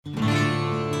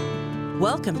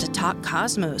Welcome to Talk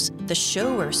Cosmos, the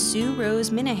show where Sue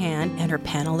Rose Minahan and her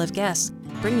panel of guests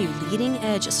bring you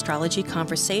leading-edge astrology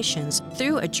conversations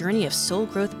through a journey of soul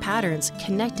growth patterns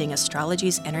connecting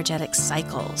astrology's energetic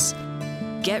cycles.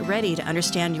 Get ready to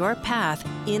understand your path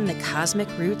in the cosmic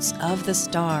roots of the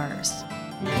stars.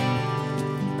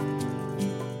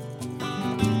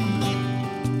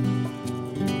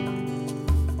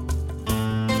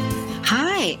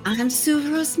 Hi, I'm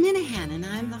Sue Rose Minahan, and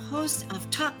I'm the host of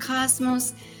Talk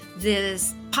Cosmos,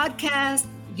 this podcast,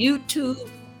 YouTube,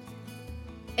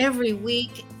 every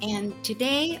week. And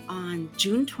today, on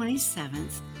June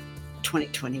 27th,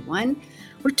 2021,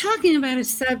 we're talking about a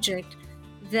subject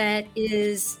that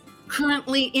is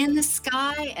currently in the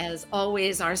sky, as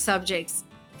always, our subjects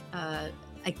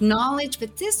acknowledge,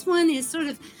 but this one is sort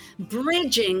of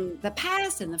bridging the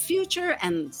past and the future,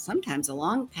 and sometimes a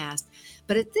long past.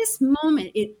 But at this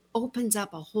moment, it opens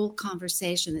up a whole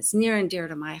conversation that's near and dear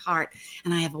to my heart.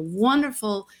 And I have a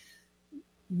wonderful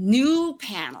new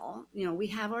panel. You know, we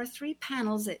have our three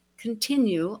panels that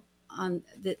continue on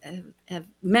that have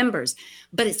members,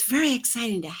 but it's very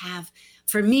exciting to have,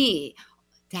 for me,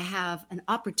 to have an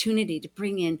opportunity to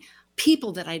bring in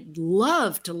people that I'd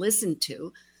love to listen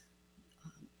to,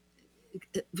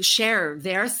 share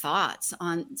their thoughts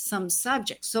on some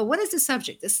subject. So what is the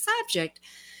subject? The subject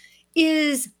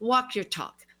is walk your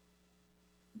talk.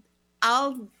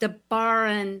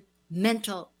 Aldebaran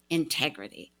mental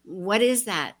integrity. What is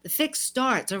that? The fixed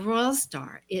star. It's a royal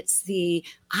star. It's the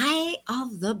eye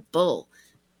of the bull.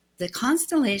 The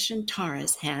constellation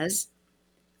Taurus has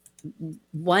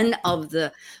one of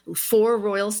the four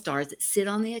royal stars that sit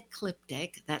on the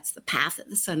ecliptic. That's the path that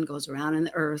the sun goes around and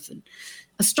the earth and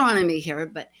astronomy here,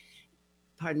 but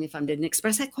pardon me if I didn't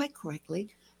express that quite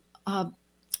correctly.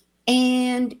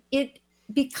 And it,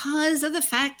 because of the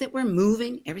fact that we're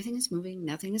moving, everything is moving,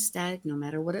 nothing is static, no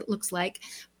matter what it looks like.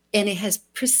 And it has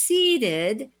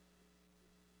preceded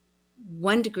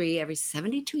 1 degree every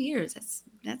 72 years.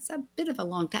 That's a bit of a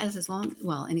long time. That's as long,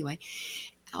 well, anyway,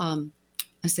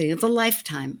 I say it's a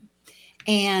lifetime.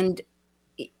 And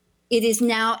it is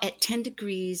now at 10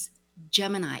 degrees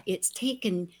Gemini. It's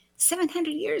taken 700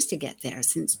 years to get there,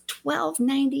 since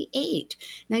 1298.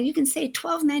 Now you can say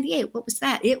 1298, what was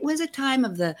that? It was a time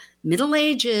of the Middle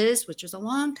Ages, which was a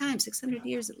long time, 600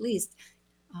 years at least,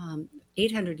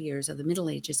 800 years of the Middle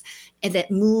Ages, and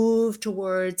that moved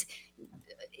towards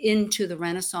into the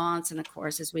Renaissance, and of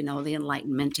course, as we know, the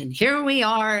Enlightenment. And here we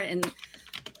are at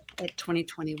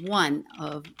 2021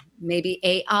 of maybe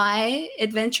AI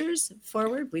adventures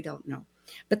forward, we don't know.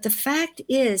 But the fact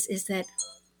is that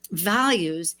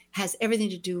values has everything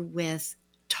to do with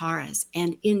Taurus,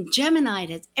 and in Gemini, it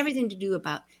has everything to do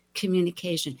about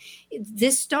communication.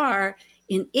 This star,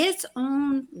 in its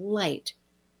own light,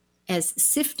 as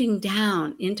sifting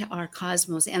down into our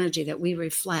cosmos energy that we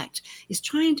reflect, is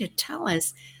trying to tell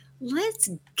us, let's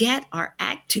get our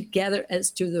act together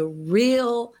as to the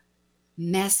real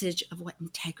message of what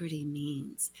integrity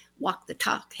means. Walk the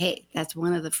talk. Hey, that's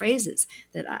one of the phrases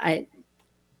that I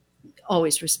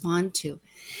always respond to.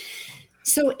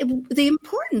 So the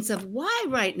importance of why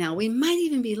right now we might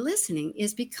even be listening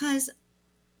is because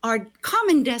our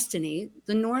common destiny,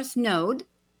 the North Node,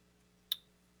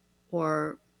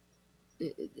 or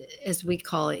as we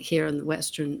call it here in the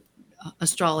Western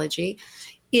astrology,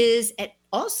 is at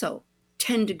also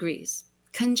 10 degrees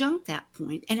conjunct that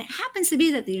point. And it happens to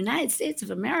be that the United States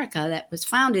of America, that was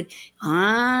founded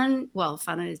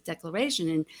its declaration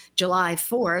in July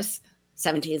 4th,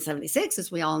 1776,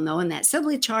 as we all know, in that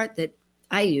Sibley chart that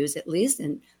I use at least,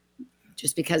 and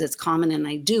just because it's common and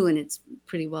I do, and it's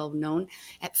pretty well known,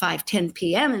 at 5:10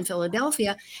 p.m. in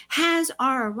Philadelphia, has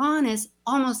our Uranus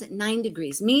almost at 9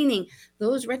 degrees, meaning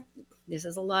this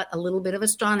is a little bit of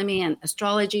astronomy and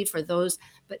astrology for those,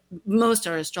 but most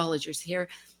are astrologers here,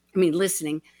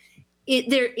 listening.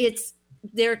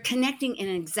 They're connecting in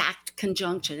an exact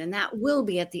conjunction, and that will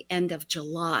be at the end of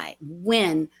July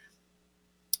when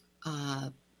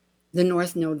the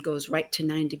North Node goes right to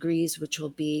 9 degrees, which will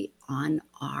be on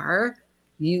our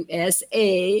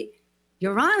USA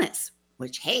Uranus,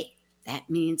 which, hey, that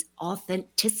means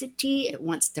authenticity. It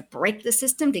wants to break the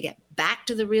system to get back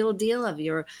to the real deal of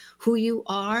who you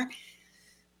are.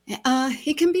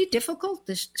 It can be difficult.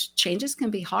 The changes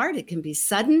can be hard. It can be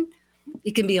sudden.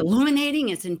 It can be illuminating.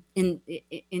 It's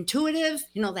intuitive.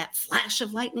 That flash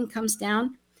of lightning comes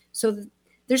down. So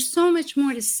there's so much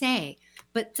more to say.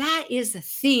 But that is a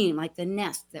theme, like the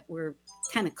nest that we're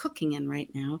kind of cooking in right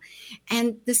now.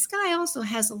 And the sky also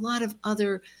has a lot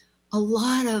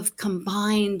of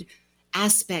combined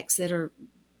aspects that are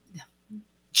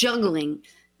juggling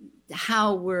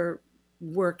how we're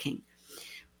working.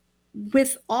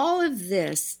 with all of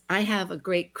this, I have a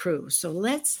great crew. So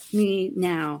let's me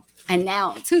now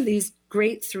announce who these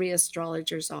great three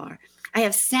astrologers are. I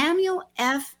have Samuel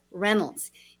F.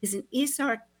 Reynolds. He's an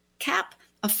Isar Cap,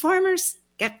 a former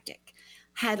skeptic,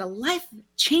 had a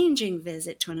life-changing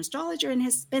visit to an astrologer and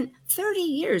has spent 30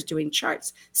 years doing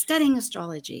charts, studying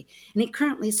astrology. And he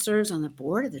currently serves on the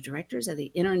board of the directors of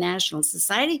the International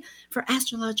Society for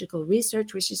Astrological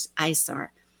Research, which is ISAR.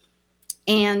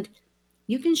 And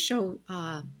you can show,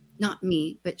 not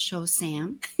me, but show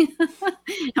Sam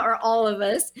or all of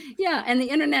us. Yeah, and the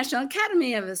International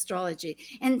Academy of Astrology.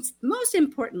 And most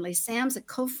importantly, Sam's a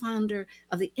co-founder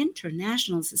of the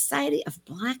International Society of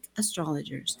Black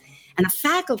Astrologers and a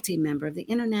faculty member of the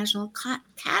International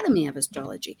Academy of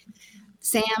Astrology.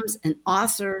 Sam's an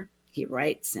author. He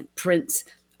writes and prints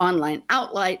online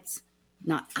outlets,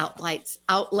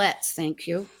 thank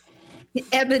you.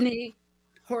 Ebony,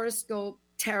 Horoscope,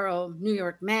 Tarot, New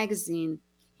York Magazine.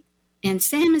 And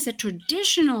Sam is a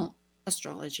traditional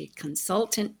astrology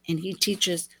consultant, and he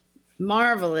teaches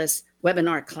marvelous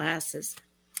webinar classes.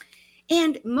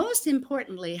 And most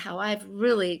importantly, how I've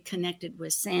really connected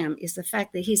with Sam is the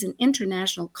fact that he's an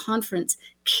international conference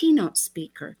keynote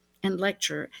speaker and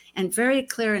lecturer, and very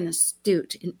clear and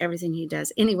astute in everything he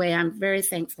does. Anyway, I'm very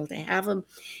thankful to have him.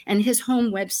 And his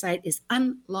home website is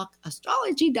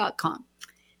unlockastrology.com.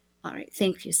 All right,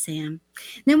 thank you, Sam.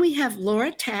 Then we have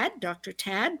Laura Tad, Dr.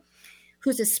 Tad,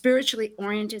 who's a spiritually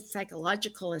oriented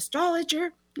psychological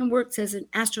astrologer and works as an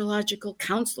astrological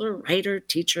counselor, writer,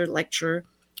 teacher, lecturer.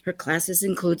 Her classes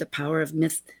include The Power of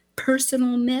Myth,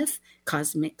 Personal Myth,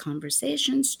 Cosmic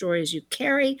Conversations, Stories You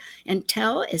Carry and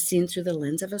Tell as Seen Through the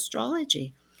Lens of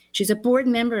Astrology. She's a board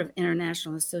member of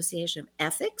International Association of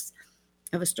Ethics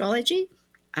of Astrology,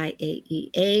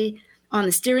 IAEA, on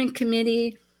the steering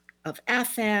committee of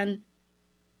AFAN,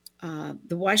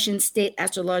 the Washington State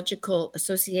Astrological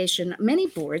Association, many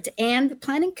boards, and the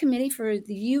planning committee for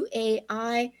the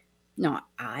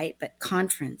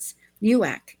conference,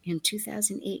 UAC, in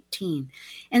 2018.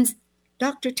 And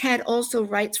Dr. Tad also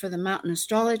writes for the Mountain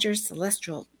Astrologer,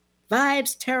 Celestial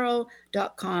Vibes,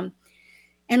 Tarot.com,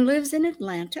 and lives in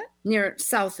Atlanta, near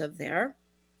south of there,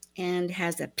 and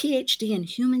has a PhD in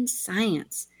human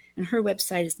science. And her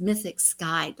website is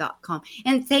mythicsky.com.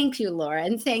 And thank you, Laura,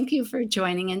 and thank you for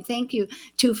joining. And thank you,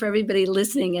 too, for everybody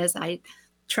listening as I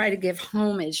try to give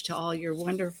homage to all your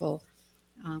wonderful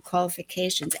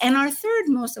qualifications. And our third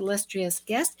most illustrious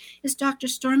guest is Dr.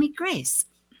 Stormy Grace.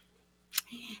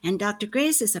 And Dr.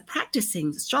 Grace is a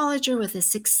practicing astrologer with a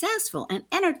successful and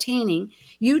entertaining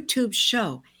YouTube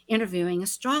show interviewing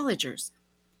astrologers,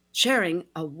 sharing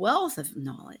a wealth of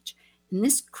knowledge. And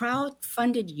this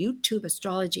crowd-funded YouTube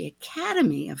Astrology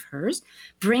Academy of hers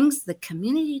brings the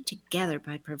community together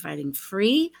by providing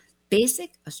free,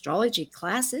 basic astrology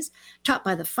classes taught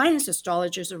by the finest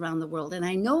astrologers around the world. And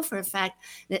I know for a fact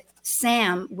that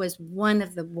Sam was one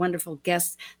of the wonderful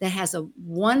guests that has a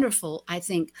wonderful, I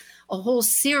think, a whole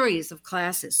series of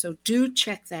classes. So do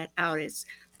check that out. It's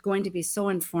going to be so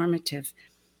informative.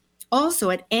 Also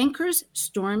at Anchor's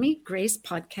Stormy Grace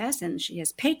podcast, and she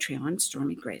has Patreon,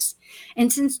 Stormy Grace.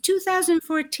 And since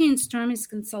 2014, Stormy's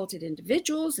consulted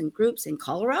individuals and groups in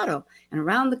Colorado and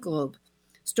around the globe.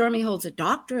 Stormy holds a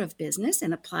Doctor of Business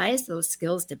and applies those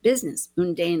skills to business,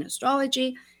 mundane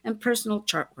astrology, and personal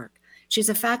chart work. She's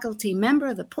a faculty member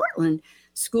of the Portland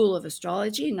School of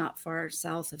Astrology, not far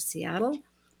south of Seattle,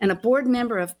 and a board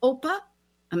member of OPA,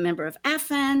 a member of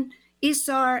AFAN,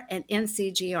 ISAR, and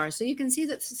NCGR. So you can see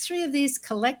that the three of these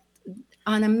collect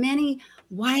on a many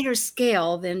wider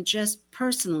scale than just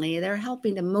personally. They're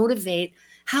helping to motivate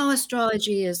how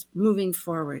astrology is moving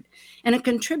forward. And a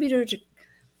contributor to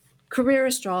Career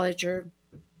Astrologer,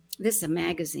 this is a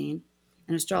magazine,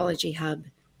 an Astrology Hub,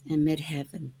 and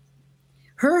Midheaven.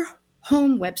 Her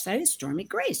home website is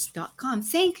stormygrace.com.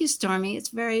 Thank you, Stormy.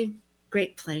 It's a very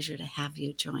great pleasure to have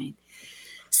you join.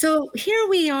 So here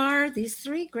we are, these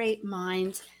three great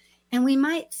minds, and we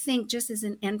might think just as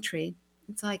an entry,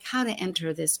 it's like how to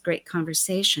enter this great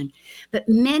conversation. But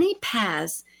many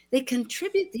paths, they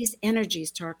contribute these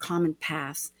energies to our common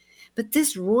paths. But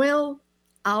this royal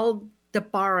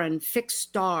Aldebaran fixed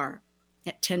star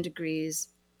at 10 degrees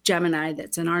Gemini,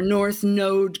 that's in our north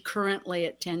node currently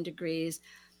at 10 degrees,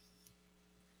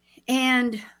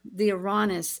 and the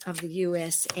Uranus of the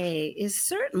USA is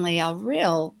certainly a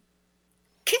real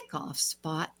kickoff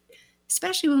spot,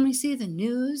 especially when we see the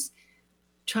news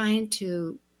trying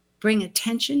to bring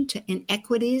attention to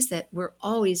inequities that we're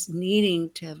always needing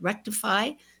to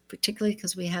rectify, particularly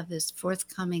because we have this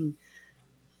forthcoming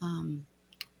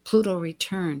Pluto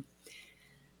return.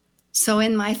 So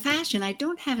in my fashion, I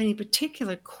don't have any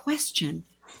particular question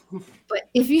But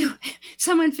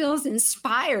someone feels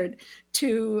inspired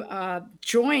to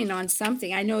join on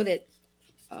something, I know that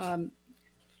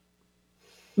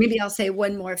maybe I'll say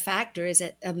one more factor is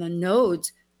that on the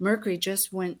nodes, Mercury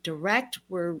just went direct.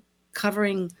 We're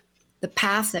covering the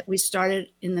path that we started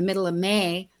in the middle of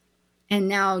May. And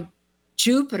now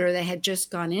Jupiter, that had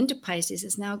just gone into Pisces,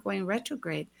 is now going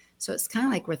retrograde. So it's kind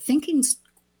of like we're thinking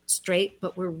straight,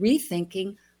 but we're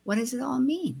rethinking, what does it all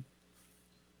mean?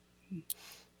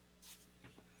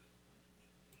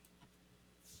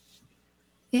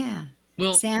 Yeah.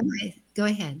 Well, Sam, go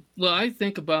ahead. Well, I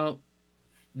think about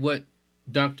what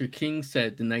Dr. King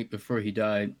said the night before he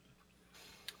died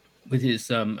with his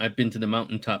I've been to the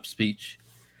mountaintop speech.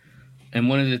 And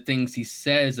one of the things he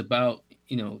says about,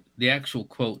 the actual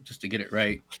quote, just to get it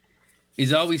right,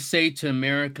 is always say to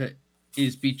America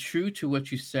is be true to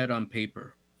what you said on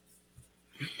paper.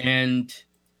 And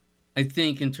I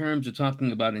think in terms of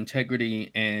talking about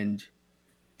integrity and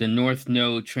the North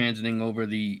Node transiting over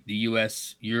the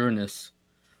U.S. Uranus,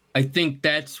 I think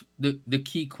that's the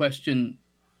key question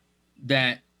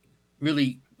that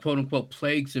really, quote unquote,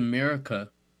 plagues America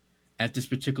at this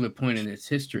particular point in its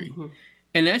history. Mm-hmm.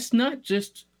 And that's not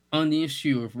just on the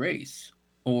issue of race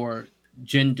or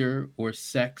gender or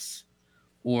sex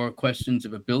or questions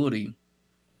of ability,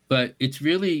 but it's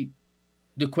really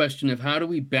the question of how do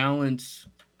we balance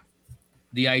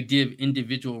the idea of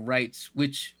individual rights,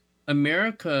 which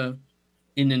America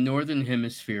in the Northern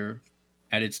Hemisphere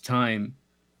at its time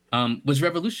was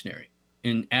revolutionary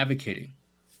in advocating,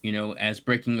 as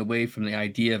breaking away from the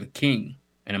idea of a king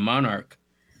and a monarch.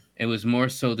 It was more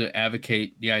so to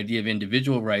advocate the idea of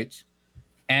individual rights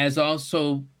as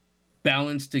also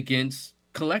balanced against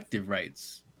collective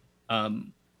rights.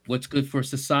 What's good for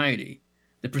society,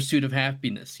 the pursuit of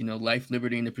happiness, life,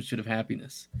 liberty, and the pursuit of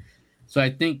happiness. So I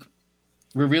think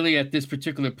we're really at this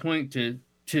particular point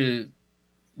to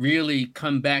really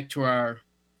come back to our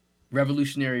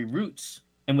revolutionary roots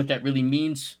and what that really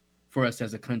means for us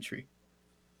as a country.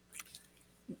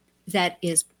 That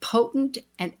is potent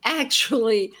and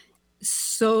actually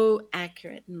so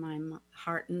accurate in my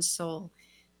heart and soul.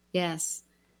 Yes.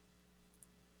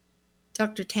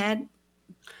 Dr. Tad?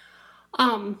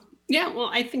 Yeah, well,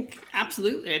 I think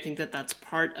absolutely. I think that that's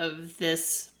part of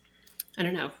this,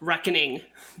 reckoning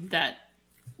that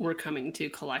we're coming to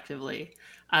collectively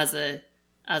as a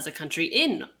country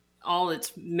in all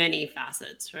its many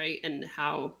facets, right? And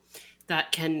how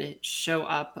that can show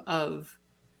up of,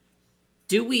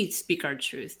 do we speak our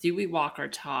truth? Do we walk our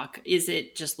talk? Is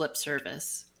it just lip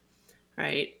service,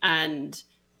 right? And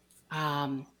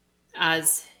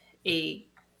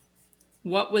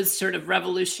what was sort of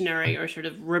revolutionary or sort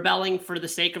of rebelling for the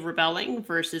sake of rebelling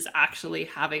versus actually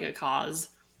having a cause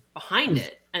behind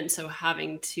it. And so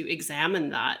having to examine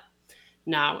that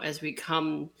now as we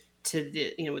come to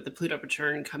the, with the Pluto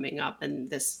return coming up and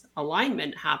this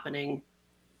alignment happening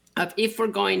of, if we're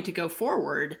going to go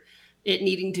forward, it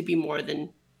needing to be more than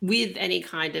with any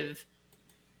kind of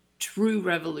true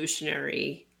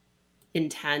revolutionary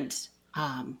intent,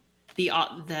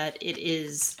 that it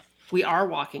is, we are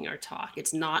walking our talk.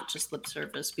 It's not just lip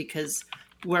service, because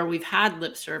where we've had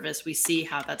lip service, we see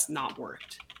how that's not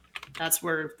worked. That's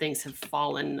where things have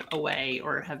fallen away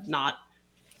or have not,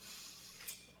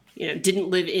 didn't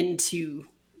live into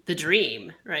the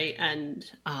dream, right? And,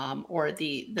 or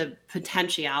the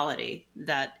potentiality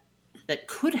that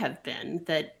could have been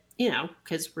that,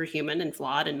 because we're human and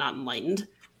flawed and not enlightened,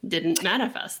 didn't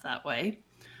manifest that way.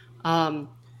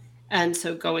 And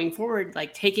so going forward,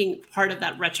 like taking part of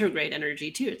that retrograde energy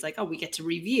too, it's like, oh, we get to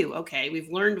review. Okay, we've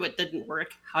learned what didn't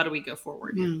work. How do we go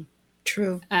forward?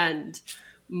 True. And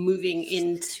moving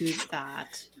into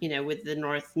that, with the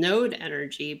North Node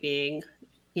energy being,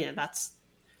 that's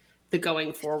the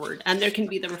going forward. And there can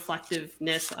be the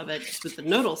reflectiveness of it just with the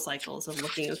nodal cycles of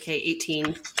looking, okay,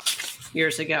 18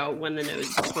 years ago when the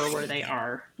nodes were where they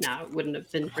are now, it wouldn't have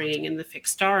been bringing in the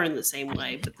fixed star in the same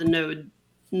way, but the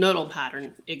nodal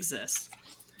pattern exists.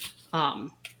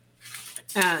 And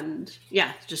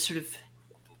yeah, just sort of,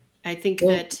 I think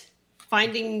that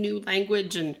finding new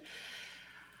language and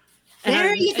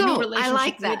there you go. I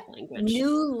like that.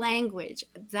 New language.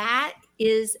 That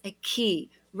is a key.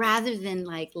 Rather than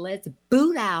let's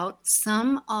boot out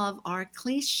some of our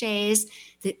cliches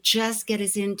that just get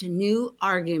us into new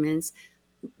arguments,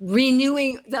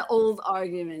 renewing the old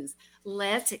arguments.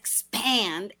 Let's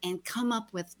expand and come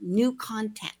up with new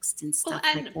context and stuff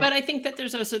like that. But I think that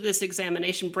there's also this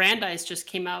examination. Brandeis just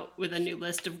came out with a new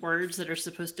list of words that are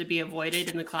supposed to be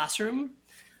avoided in the classroom.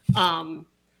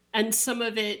 And some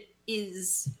of it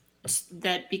is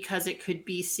that because it could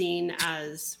be seen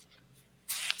as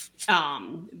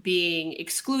being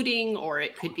excluding, or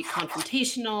it could be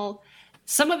confrontational.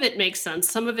 Some of it makes sense.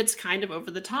 Some of it's kind of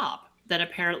over the top, that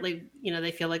apparently,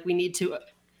 they feel like we need to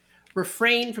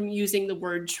refrain from using the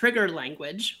word trigger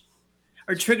language,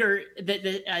 or trigger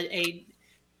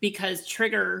because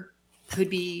trigger could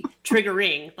be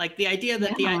triggering, like the idea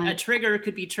that a trigger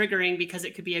could be triggering because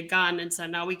it could be a gun. And so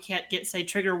now we can't say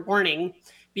trigger warning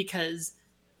because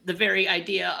the very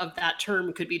idea of that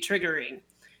term could be triggering.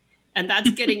 And that's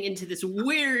getting into this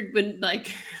weird,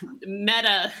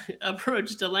 meta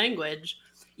approach to language,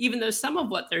 even though some of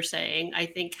what they're saying, I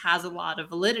think, has a lot of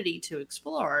validity to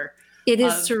explore. It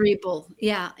is cerebral.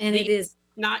 Yeah. And it is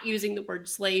not using the word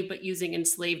slave, but using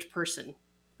enslaved person,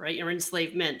 right? Or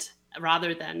enslavement,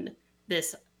 rather than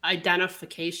this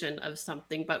identification of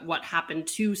something, but what happened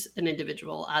to an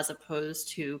individual, as opposed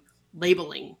to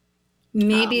labeling.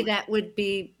 Maybe that would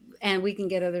be, and we can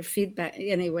get other feedback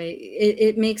anyway.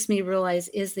 It makes me realize,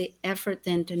 is the effort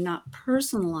then to not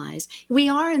personalize? We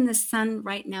are in the sun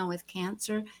right now with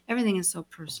cancer. Everything is so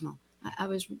personal. I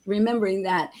was remembering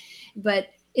that, but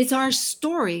it's our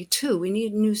story too. We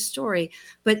need a new story.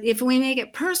 But if we make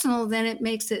it personal, then it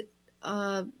makes it,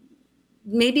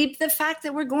 maybe the fact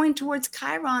that we're going towards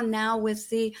Chiron now with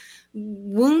the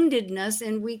woundedness,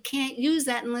 and we can't use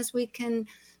that unless we can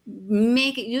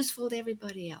make it useful to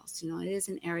everybody else. It is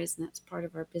in Aries, and that's part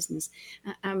of our business.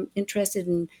 I'm interested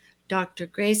in Dr.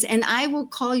 Grace, and I will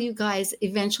call you guys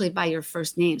eventually by your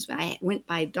first names. But I went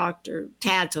by Dr.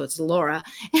 Tad, so it's Laura.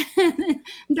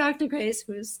 Dr. Grace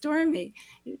was Stormy.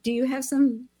 Do you have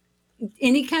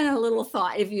any kind of little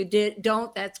thought? If you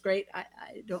don't, that's great. I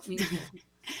don't mean to.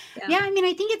 Yeah, I mean,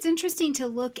 I think it's interesting to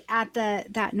look at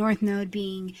that North Node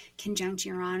being conjunct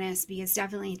Uranus, because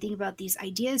definitely think about these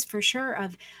ideas for sure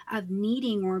of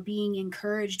needing or being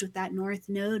encouraged with that North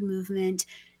Node movement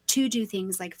to do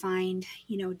things like find,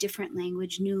 different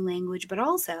language, new language, but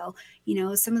also,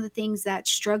 some of the things that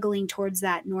struggling towards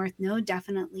that North Node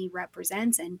definitely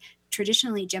represents. And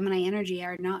traditionally Gemini energy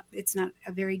it's not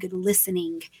a very good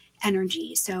listening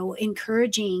energy. So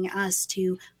encouraging us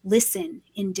to listen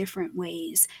in different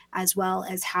ways, as well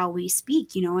as how we speak.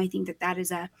 I think that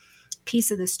is a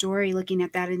piece of the story, looking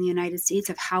at that in the United States,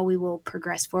 of how we will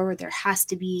progress forward. There has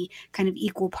to be kind of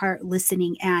equal part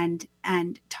listening and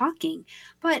talking,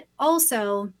 but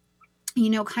also,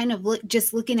 kind of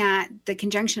just looking at the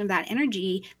conjunction of that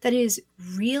energy that is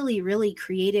really, really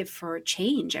creative for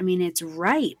change. I mean, it's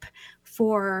ripe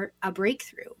for a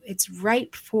breakthrough. It's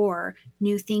ripe for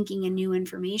new thinking and new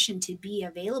information to be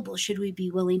available, should we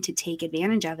be willing to take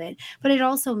advantage of it. But it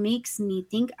also makes me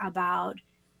think about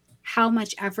how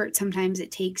much effort sometimes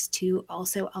it takes to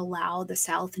also allow the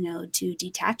South Node to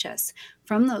detach us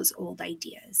from those old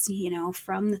ideas,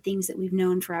 from the things that we've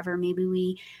known forever. Maybe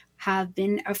we have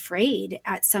been afraid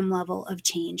at some level of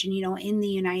change. And, in the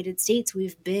United States,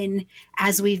 we've been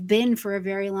for a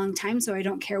very long time. So I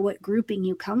don't care what grouping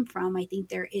you come from. I think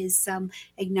there is some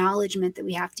acknowledgement that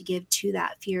we have to give to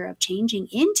that fear of changing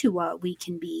into what we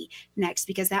can be next,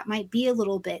 because that might be a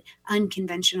little bit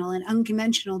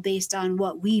unconventional based on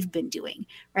what we've been doing,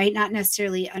 right? Not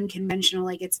necessarily unconventional,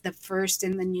 like it's the first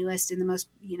and the newest and the most,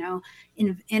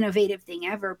 innovative thing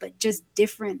ever, but just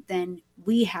different than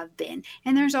we have been.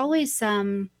 And there's always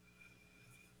some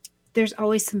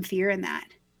fear in that,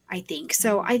 I think.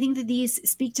 So I think that these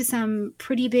speak to some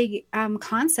pretty big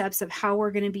concepts of how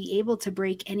we're going to be able to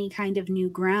break any kind of new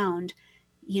ground,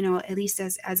 at least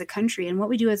as a country. And what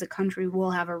we do as a country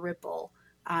will have a ripple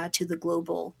to the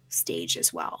global stage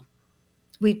as well.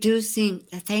 We do seem,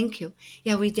 thank you.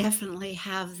 Yeah, we definitely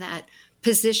have that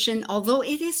position, although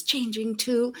it is changing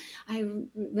too. I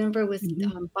remember with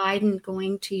Biden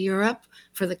going to Europe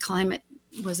for the climate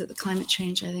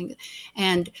change, I think,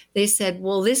 and they said,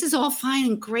 well, this is all fine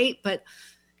and great, but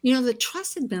the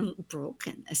trust had been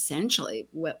broken essentially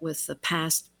with the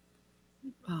past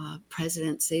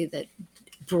presidency that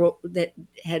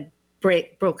had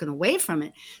broken away from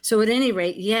it. So at any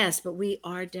rate, yes, but we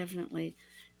are definitely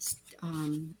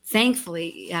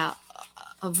thankfully a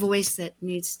voice that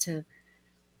needs to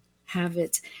have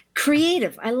it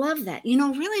creative. I love that.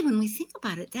 Really, when we think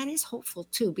about it, that is hopeful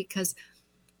too, because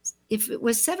if it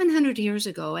was 700 years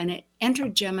ago and it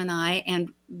entered Gemini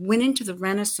and went into the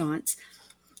Renaissance,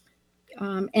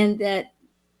 and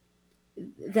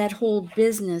that whole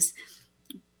business,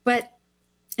 and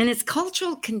it's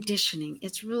cultural conditioning.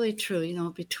 It's really true,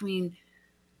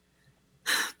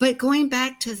 but going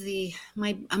back to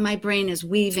my brain is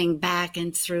weaving back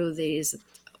and through these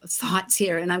thoughts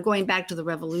here, and I'm going back to the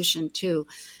revolution too,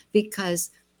 because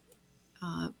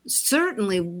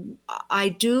certainly I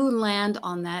do land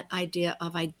on that idea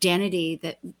of identity,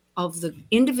 that of the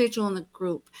individual and the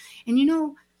group. And,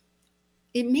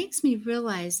 it makes me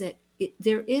realize that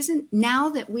there isn't, now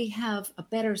that we have a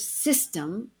better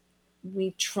system,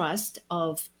 we trust,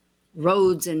 of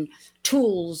roads and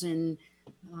tools and,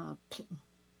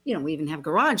 we even have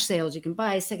garage sales. You can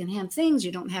buy secondhand things.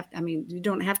 You don't have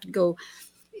to go,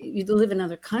 you live in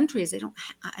other countries.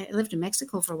 I lived in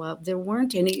Mexico for a while. There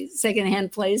weren't any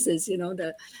secondhand places,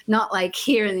 not like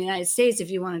here in the United States,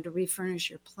 if you wanted to refurnish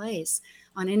your place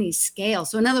on any scale.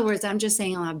 So in other words, I'm just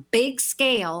saying, on a big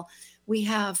scale, we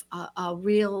have a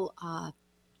real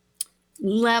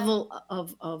level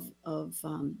of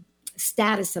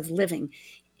status of living.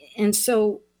 And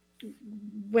so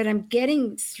what I'm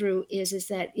getting through is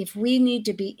that if we need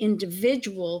to be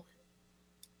individual,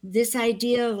 this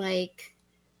idea like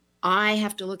I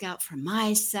have to look out for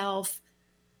myself,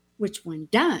 which one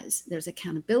does, there's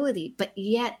accountability, but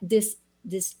yet this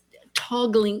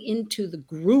toggling into the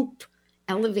group,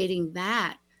 elevating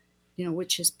that,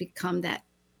 which has become the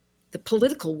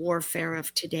political warfare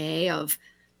of today, of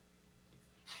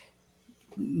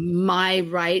my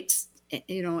rights,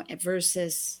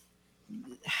 versus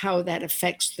how that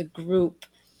affects the group.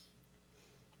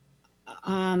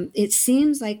 It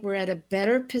seems like we're at a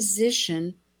better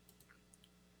position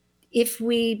if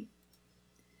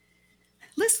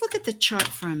let's look at the chart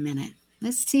for a minute.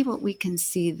 Let's see what we can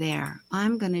see there.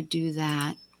 I'm going to do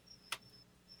that.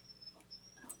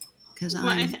 Because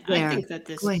I think that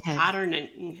this pattern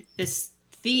and this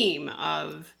theme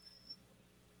of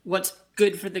what's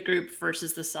good for the group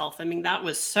versus the self, that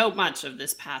was so much of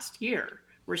this past year.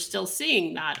 We're still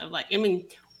seeing that of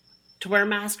to wear a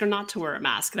mask or not to wear a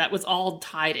mask. That was all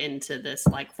tied into this,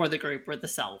 for the group or the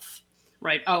self,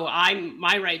 right? Oh,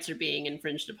 my rights are being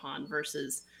infringed upon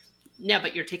versus,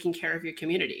 but you're taking care of your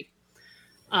community.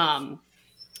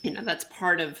 That's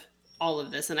part of all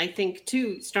of this. And I think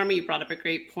too, Stormy, you brought up a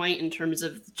great point in terms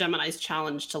of Gemini's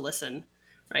challenge to listen,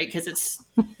 right? Because it's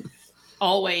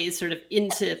always sort of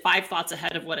into 5 thoughts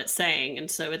ahead of what it's saying.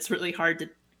 And so it's really hard to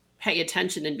pay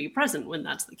attention and be present when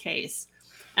that's the case.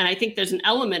 And I think there's an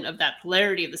element of that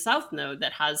polarity of the South Node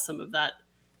that has some of that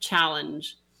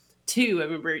challenge too. I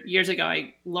remember years ago,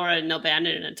 Laura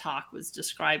Nilbandon in a talk was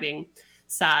describing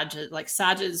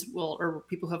Sages or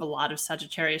people who have a lot of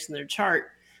Sagittarius in their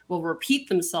chart will repeat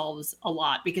themselves a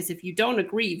lot, because if you don't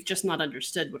agree, you've just not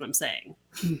understood what I'm saying.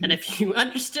 And if you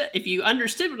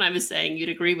understood what I was saying, you'd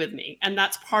agree with me. And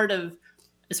that's part of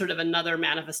sort of another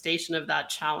manifestation of that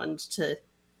challenge to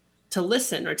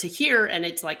listen or to hear. And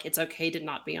it's it's okay to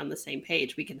not be on the same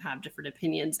page. We can have different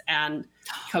opinions and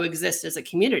coexist as a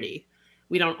community.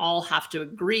 We don't all have to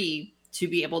agree to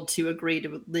be able to agree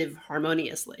to live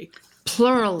harmoniously.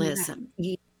 Pluralism.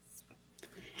 Yeah.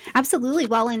 Absolutely.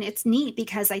 Well, and it's neat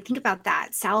because I think about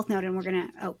that South Node,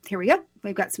 and here we go.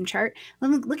 We've got some chart.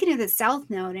 I'm looking at the South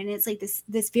Node, and it's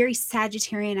this very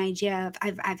Sagittarian idea of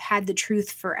I've had the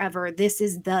truth forever. This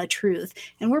is the truth.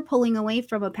 And we're pulling away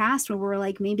from a past where we're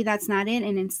like, maybe that's not it.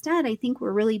 And instead, I think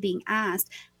we're really being asked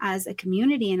as a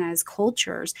community and as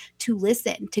cultures to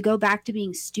listen, to go back to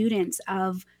being students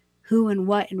of who and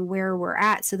what and where we're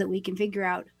at, so that we can figure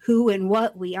out who and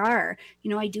what we are.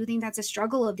 I do think that's a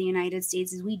struggle of the United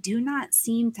States, is we do not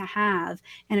seem to have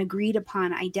an agreed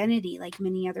upon identity like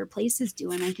many other places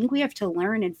do. And I think we have to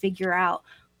learn and figure out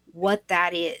what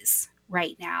that is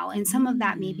right now. And some of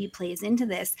that maybe plays into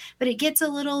this, but it gets a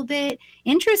little bit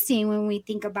interesting when we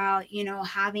think about,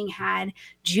 having had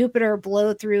Jupiter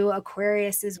blow through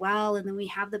Aquarius as well. And then we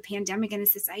have the pandemic, and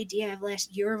it's this idea of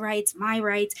your rights, my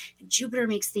rights, and Jupiter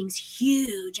makes things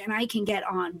huge, and I can get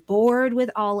on board with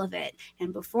all of it.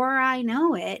 And before I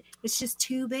know it, it's just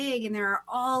too big. And there are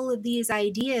all of these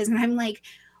ideas. And I'm like,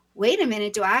 wait a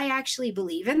minute, do I actually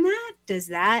believe in that? Does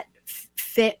that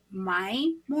fit my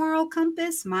moral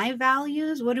compass, my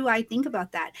values? What do I think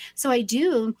about that? So I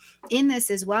do, in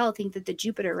this as well, think that the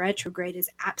Jupiter retrograde is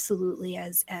absolutely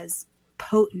as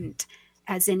potent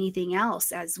as anything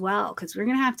else as well, because we're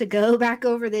going to have to go back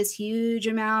over this huge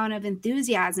amount of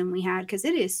enthusiasm we had, because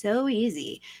it is so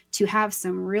easy to have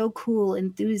some real cool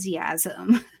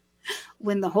enthusiasm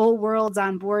when the whole world's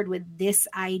on board with this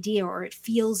idea, or it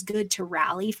feels good to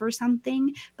rally for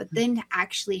something, but then to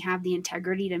actually have the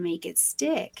integrity to make it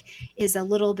stick is a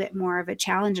little bit more of a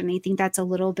challenge. And I think that's a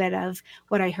little bit of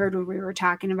what I heard when we were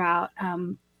talking about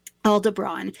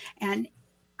Aldebaran. And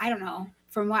I don't know,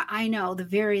 from what I know, the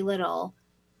very little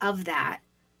of that,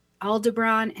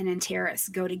 Aldebaran and Antares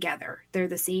go together. They're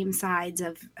the same sides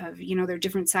of they're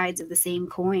different sides of the same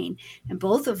coin, and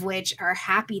both of which are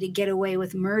happy to get away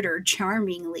with murder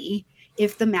charmingly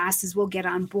if the masses will get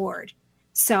on board.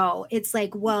 So it's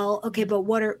like, well, okay, but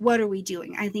what are we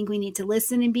doing? I think we need to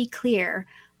listen and be clear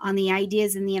on the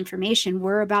ideas and the information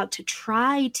we're about to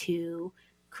try to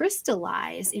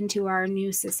crystallize into our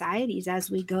new societies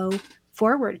as we go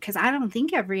forward. Because I don't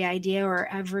think every idea or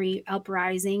every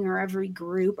uprising or every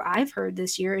group I've heard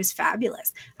this year is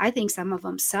fabulous. I think some of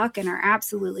them suck and are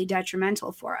absolutely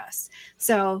detrimental for us.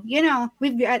 So,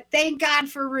 we've got, thank God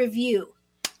for review.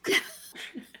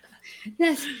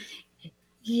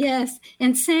 Yes.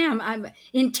 And Sam,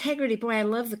 integrity. Boy, I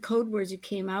love the code words you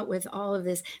came out with, all of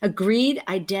this. Agreed,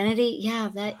 identity. Yeah,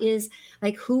 that is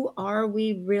like, who are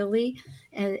we really?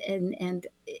 And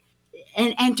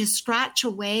to scratch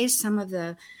away some of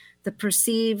the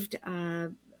perceived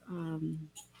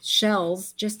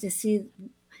shells, just to see.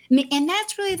 And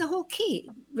that's really the whole key,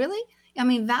 really. I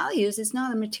mean, values is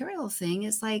not a material thing.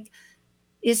 It's like,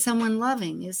 is someone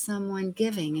loving? Is someone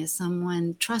giving? Is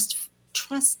someone trustworthy?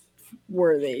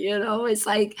 It's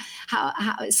like how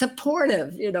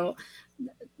supportive,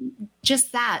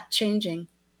 just that changing.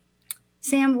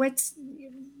 Sam, do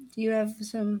you have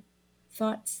some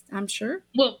thoughts? I'm sure.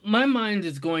 Well, my mind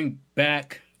is going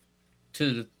back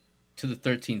to the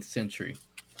 13th century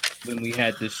when we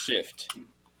had this shift.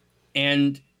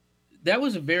 And that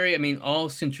was all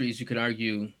centuries you could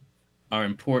argue are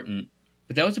important,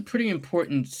 but that was a pretty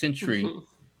important century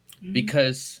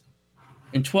because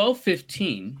in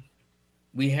 1215,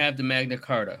 we have the Magna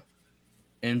Carta.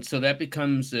 And so that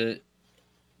becomes an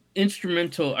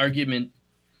instrumental argument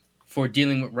for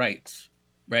dealing with rights,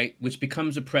 right? Which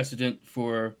becomes a precedent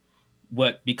for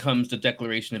what becomes the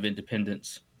Declaration of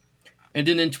Independence. And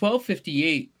then in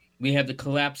 1258, we have the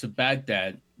collapse of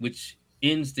Baghdad, which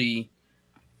ends the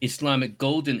Islamic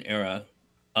golden era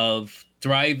of a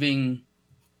thriving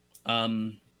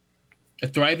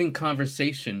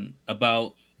conversation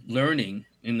about learning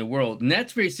in the world. And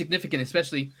that's very significant,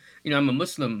 especially, I'm a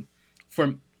Muslim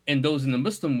and those in the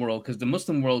Muslim world, because the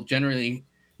Muslim world generally,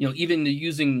 even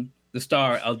using the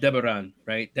star Aldebaran,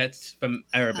 right? That's from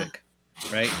Arabic,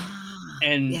 right?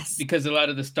 And yes, because a lot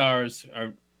of the stars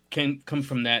can come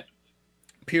from that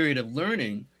period of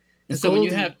learning. And so when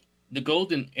you have the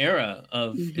golden era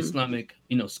of Islamic,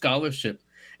 scholarship,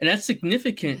 and that's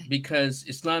significant because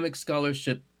Islamic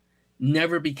scholarship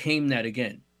never became that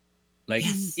again. Like,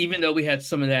 even though we had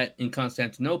some of that in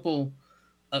Constantinople,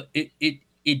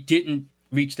 it didn't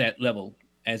reach that level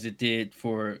as it did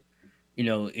for,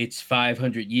 its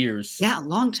 500 years. Yeah,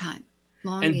 long time.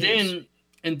 And then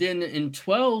in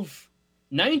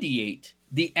 1298,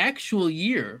 the actual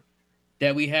year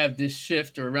that we have this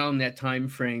shift, or around that time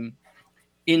frame,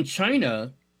 in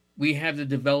China, we have the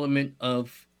development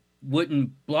of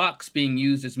wooden blocks being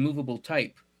used as movable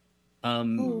type.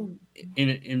 In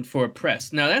for a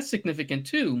press. Now that's significant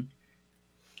too,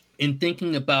 in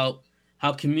thinking about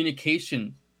how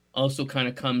communication also kind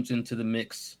of comes into the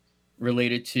mix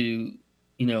related to,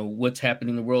 what's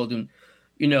happening in the world. And,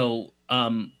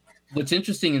 what's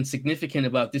interesting and significant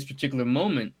about this particular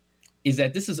moment is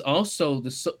that this is also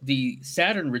the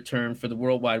Saturn return for the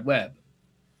World Wide Web.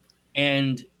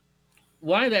 And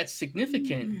why that's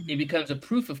significant, it becomes a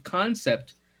proof of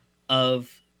concept of,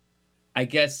 I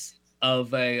guess,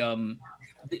 of a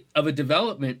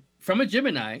development from a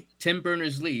Gemini, Tim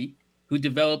Berners-Lee, who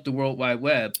developed the World Wide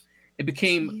Web. It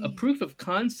became a proof of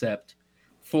concept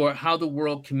for how the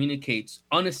world communicates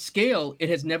on a scale it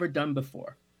has never done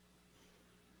before.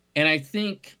 And I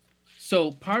think,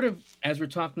 so part of, as we're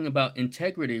talking about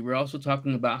integrity, we're also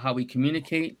talking about how we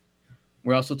communicate.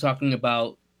 We're also talking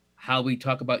about how we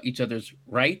talk about each other's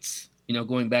rights,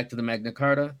 going back to the Magna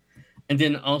Carta. And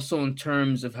then also in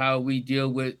terms of how we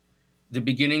deal with the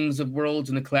beginnings of worlds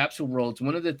and the collapse of worlds.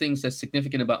 One of the things that's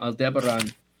significant about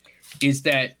Aldebaran is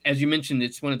that, as you mentioned,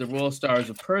 it's one of the royal stars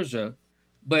of Persia,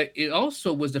 but it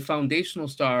also was the foundational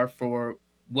star for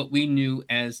what we knew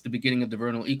as the beginning of the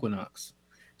vernal equinox.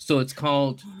 So it's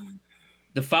called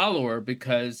the follower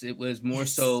because it was more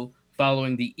so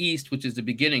following the east, which is the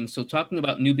beginning. So talking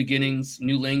about new beginnings,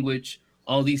 new language,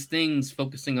 all these things,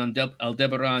 focusing on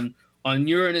Aldebaran, on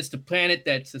Uranus, the planet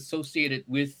that's associated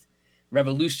with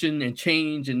revolution and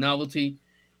change and novelty.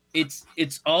 It's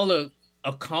all a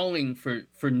calling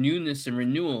for newness and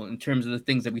renewal in terms of the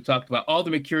things that we talked about, all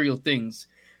the mercurial things.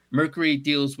 Mercury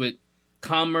deals with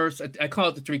commerce. I call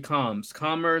it the three comms: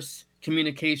 commerce,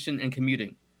 communication, and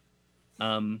commuting.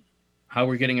 How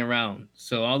we're getting around.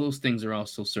 So all those things are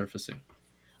also surfacing.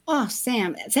 Oh,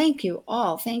 Sam, thank you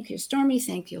all. Thank you, Stormy.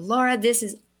 Thank you, Laura. This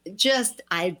is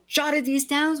I jotted these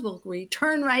down. We'll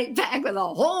return right back with a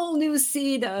whole new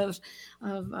seed of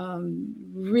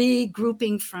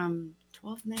regrouping from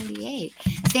 1298.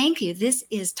 Thank you. This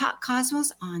is Talk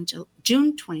Cosmos on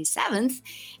June 27th,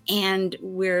 and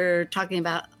we're talking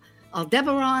about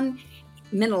Aldebaran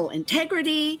mental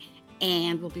integrity,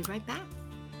 and we'll be right back.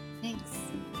 Thanks.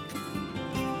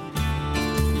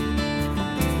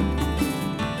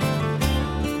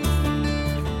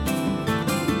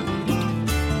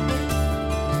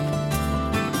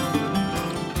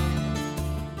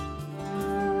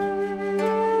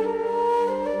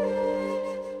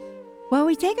 While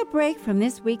we take a break from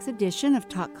this week's edition of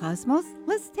Talk Cosmos,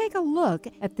 let's take a look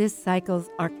at this cycle's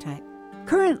archetype.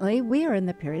 Currently, we are in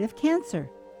the period of Cancer.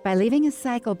 By leaving a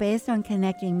cycle based on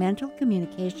connecting mental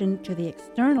communication to the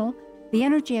external, the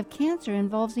energy of Cancer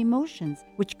involves emotions,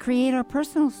 which create our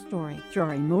personal story through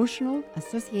our emotional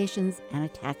associations and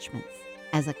attachments.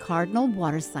 As a cardinal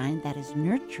water sign that is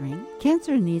nurturing,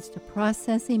 Cancer needs to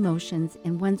process emotions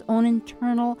in one's own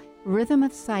internal rhythm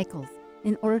of cycles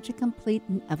in order to complete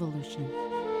an evolution.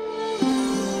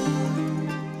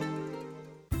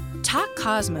 Talk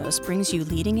Cosmos brings you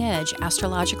leading-edge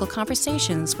astrological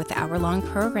conversations with hour-long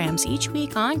programs each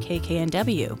week on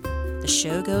KKNW. The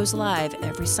show goes live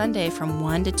every Sunday from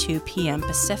 1 to 2 p.m.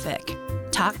 Pacific.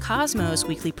 Talk Cosmos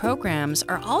weekly programs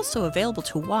are also available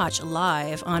to watch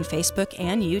live on Facebook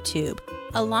and YouTube,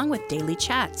 along with daily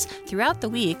chats throughout the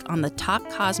week on the Talk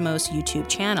Cosmos YouTube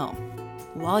channel.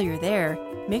 While you're there,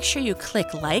 make sure you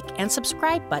click like and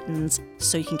subscribe buttons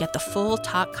so you can get the full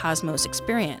Talk Cosmos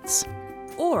experience.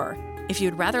 Or, if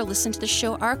you'd rather listen to the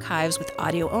show archives with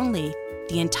audio only,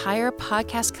 the entire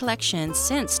podcast collection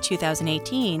since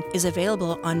 2018 is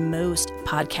available on most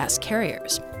podcast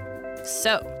carriers.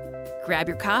 So, grab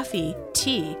your coffee,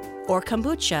 tea, or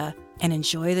kombucha and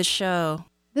enjoy the show.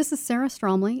 This is Sarah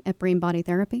Stromley at Brain Body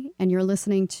Therapy, and you're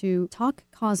listening to Talk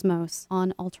Cosmos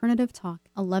on Alternative Talk,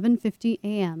 1150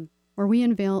 AM, where we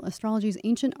unveil astrology's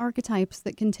ancient archetypes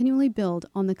that continually build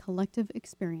on the collective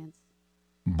experience.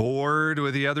 Bored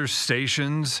with the other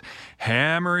stations,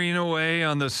 hammering away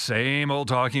on the same old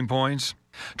talking points?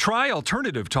 Try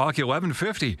Alternative Talk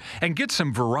 1150 and get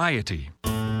some variety.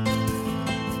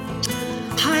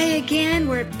 Hi again,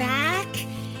 we're back,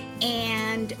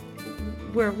 and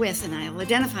we're with, and I'll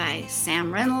identify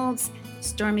Sam Reynolds,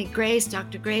 Stormy Grace,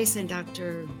 Dr. Grace, and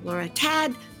Dr. Laura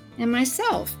Tad, and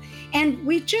myself. And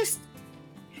we just,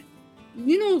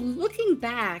 looking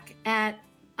back at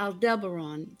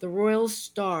Aldebaran, the royal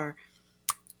star,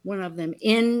 one of them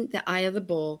in the eye of the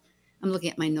bull. I'm looking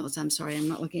at my notes. I'm sorry. I'm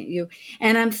not looking at you.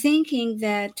 And I'm thinking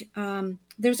that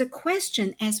there's a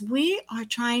question as we are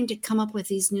trying to come up with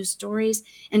these new stories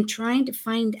and trying to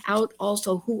find out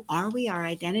also who are we, our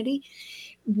identity.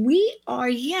 We are,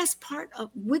 yes, part of,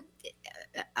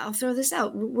 I'll throw this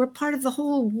out. We're part of the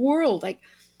whole world. Like,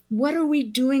 what are we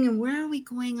doing and where are we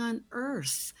going on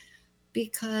Earth?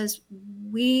 Because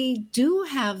we do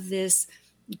have this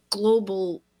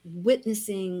global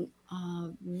witnessing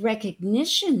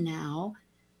recognition now.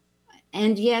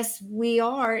 And yes, we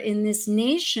are in this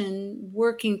nation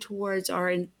working towards our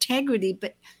integrity.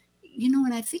 But,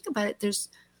 when I think about it,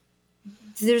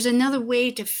 there's another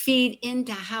way to feed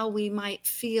into how we might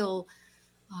feel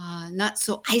not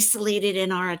so isolated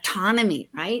in our autonomy,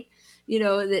 right?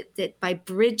 That by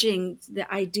bridging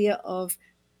the idea of,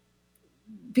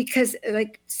 because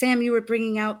like Sam, you were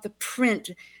bringing out the print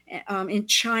in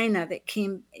China that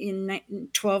came in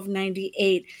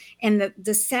 1298, and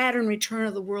the Saturn return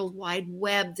of the World Wide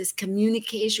Web, this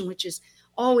communication, which is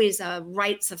always a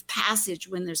rites of passage.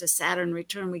 When there's a Saturn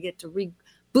return, we get to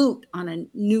reboot on a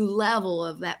new level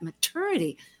of that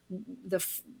maturity,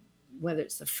 whether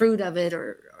it's the fruit of it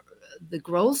or the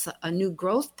growth, a new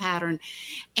growth pattern.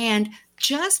 And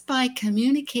just by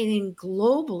communicating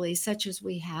globally, such as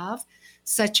we have,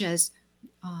 such as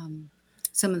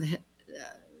some of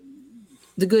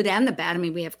the good and the bad. I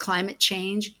mean, we have climate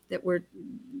change that we're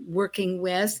working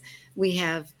with. We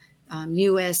have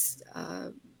U.S.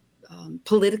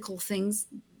 Political things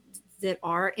that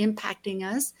are impacting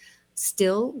us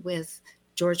still with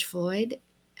George Floyd.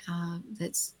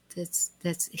 That's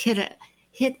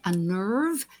hit a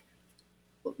nerve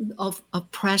of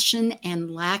oppression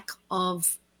and lack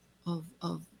of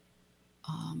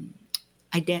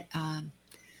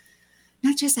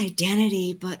not just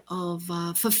identity, but of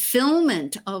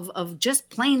fulfillment of just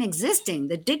plain existing,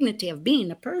 the dignity of being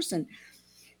a person.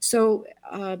 So,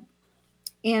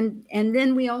 and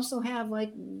then we also have,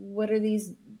 like, what are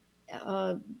these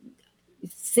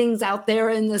things out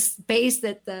there in the space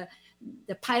that the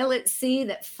pilots see,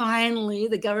 that finally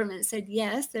the government said,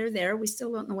 yes, they're there. We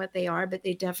still don't know what they are, but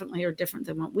they definitely are different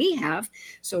than what we have.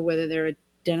 So whether they're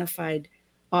identified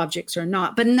objects or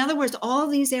not. But in other words, all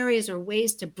these areas are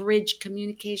ways to bridge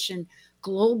communication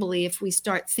globally if we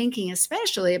start thinking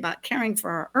especially about caring for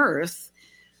our Earth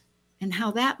and how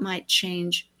that might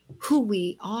change who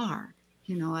we are,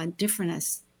 a different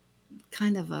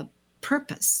kind of a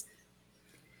purpose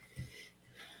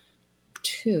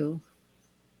too.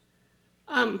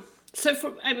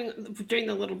 So during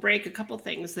the little break, a couple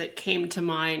things that came to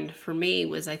mind for me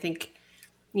was, I think,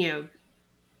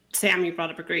 Sam, you brought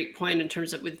up a great point in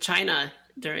terms of with China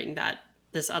during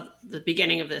the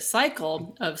beginning of this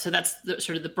cycle so that's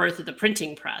sort of the birth of the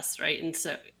printing press, right? And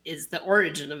so is the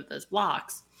origin of those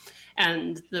blocks,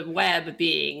 and the web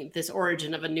being this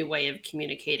origin of a new way of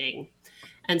communicating.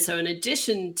 And so in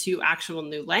addition to actual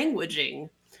new languaging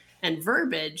and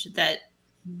verbiage,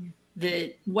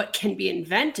 what can be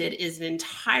invented is an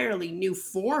entirely new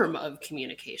form of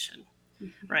communication,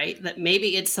 right? That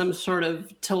maybe it's some sort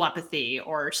of telepathy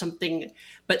or something,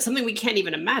 but something we can't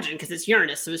even imagine because it's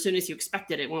Uranus. So as soon as you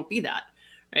expect it, it won't be that,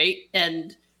 right?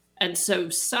 And so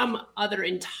some other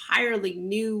entirely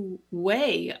new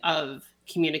way of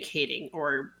communicating,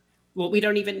 or what we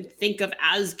don't even think of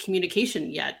as communication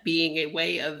yet, being a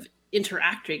way of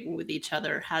interacting with each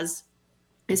other,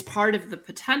 is part of the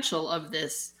potential of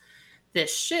this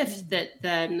shift that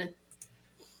then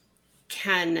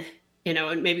can,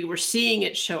 and maybe we're seeing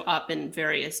it show up in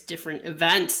various different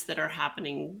events that are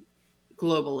happening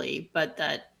globally, but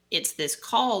that it's this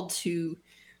call to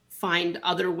find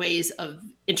other ways of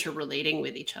interrelating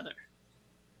with each other.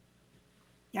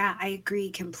 Yeah, I agree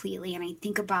completely. And I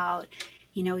think about,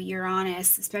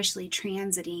 Uranus, especially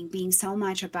transiting, being so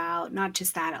much about not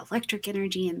just that electric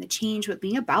energy and the change, but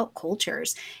being about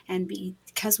cultures. And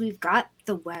because we've got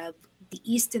the web, the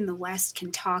East and the West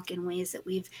can talk in ways that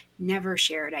we've never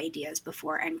shared ideas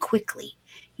before, and quickly,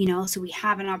 so we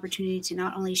have an opportunity to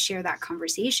not only share that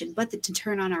conversation, but to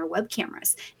turn on our web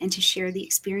cameras and to share the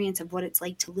experience of what it's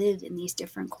like to live in these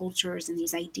different cultures and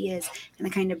these ideas, and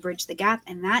to kind of bridge the gap.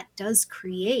 And that does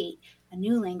create a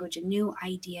new language, a new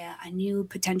idea, a new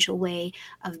potential way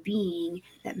of being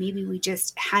that maybe we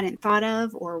just hadn't thought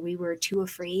of, or we were too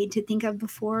afraid to think of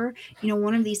before.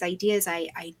 One of these ideas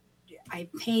I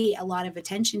pay a lot of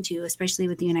attention to, especially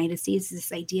with the United States,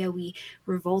 this idea we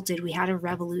revolted. We had a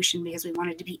revolution because we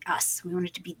wanted to be us. We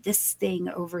wanted to be this thing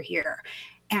over here.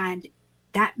 And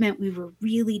that meant we were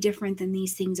really different than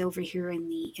these things over here in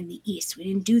the East. We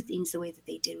didn't do things the way that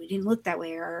they did. We didn't look that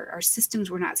way. Our systems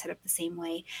were not set up the same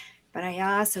way. But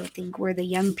I also think we're the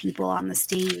young people on the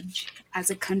stage as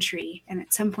a country. And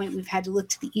at some point we've had to look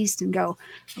to the East and go,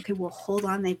 okay, well, hold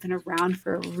on. They've been around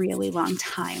for a really long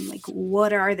time. Like,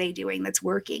 what are they doing that's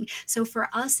working? So for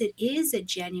us, it is a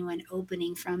genuine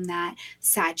opening from that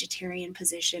Sagittarian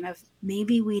position of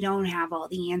maybe we don't have all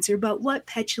the answer, but what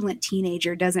petulant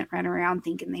teenager doesn't run around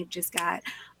thinking they've just got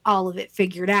all of it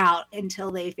figured out until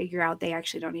they figure out they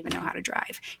actually don't even know how to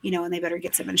drive, and they better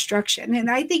get some instruction. And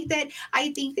I think that,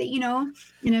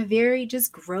 in a very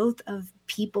just growth of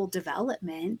people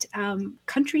development,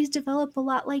 countries develop a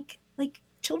lot like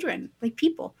children, like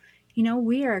people.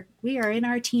 We are in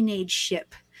our teenage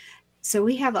ship. So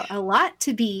we have a lot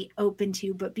to be open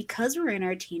to, but because we're in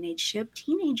our teenage ship,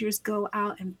 teenagers go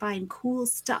out and find cool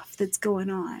stuff that's going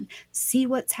on, see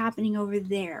what's happening over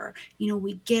there.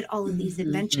 We get all of these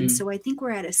inventions. So I think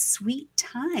we're at a sweet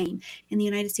time in the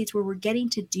United States where we're getting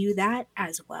to do that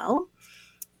as well.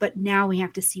 But now we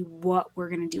have to see what we're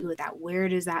going to do with that. Where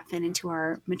does that fit into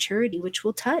our maturity, which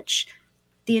will touch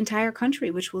the entire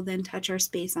country, which will then touch our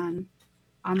space on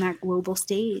that global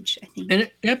stage, I think.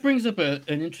 And that brings up an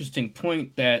interesting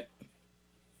point that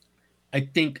I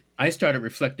think I started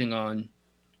reflecting on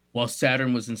while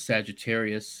Saturn was in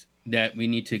Sagittarius, that we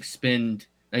need to extend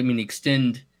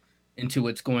into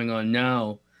what's going on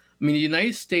now. I mean, the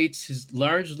United States has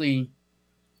largely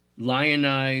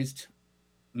lionized,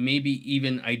 maybe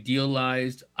even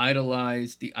idealized,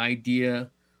 idolized the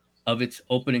idea of its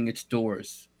opening its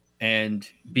doors and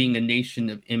being a nation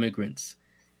of immigrants.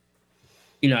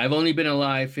 I've only been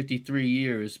alive 53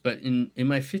 years, but in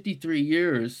my 53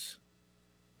 years,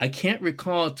 I can't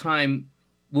recall a time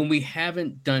when we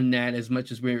haven't done that as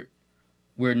much as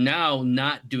we're now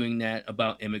not doing that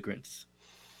about immigrants.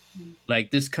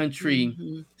 Like, this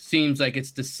country seems like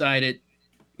it's decided,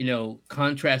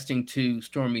 contrasting to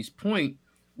Stormy's point,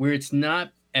 where it's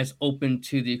not as open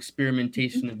to the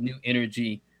experimentation of new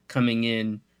energy coming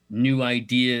in, new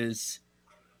ideas,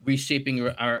 reshaping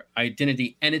our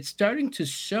identity. And it's starting to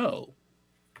show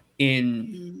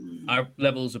in our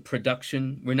levels of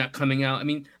production. We're not coming out. I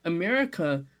mean,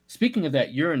 America, speaking of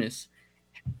that Uranus,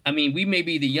 we may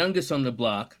be the youngest on the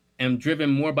block and driven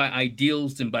more by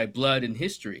ideals than by blood and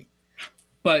history.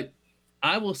 But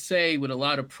I will say with a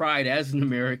lot of pride as an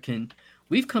American,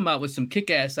 we've come out with some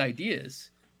kick-ass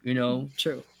ideas,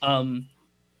 True.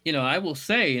 I will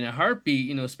say in a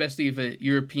heartbeat, especially if a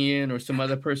European or some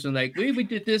other person like, we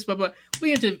did this, blah, blah.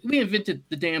 We invented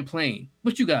the damn plane.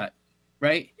 What you got?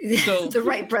 Right? So the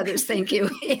Wright brothers, thank you.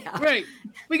 Yeah. Right.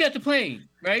 We got the plane,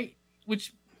 right?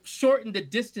 Which shortened the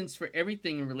distance for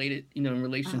everything in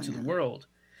relation to the world.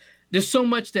 There's so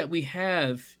much that we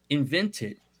have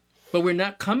invented, but we're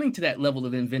not coming to that level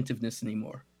of inventiveness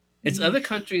anymore. It's other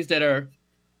countries that are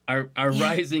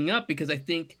rising up, because I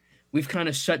think we've kind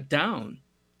of shut down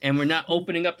and we're not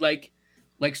opening up like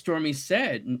Stormy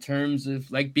said, in terms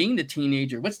of like being the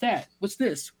teenager. What's that? What's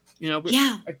this?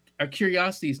 Our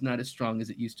curiosity is not as strong as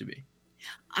it used to be.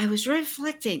 I was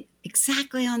reflecting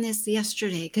exactly on this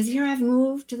yesterday, because here I've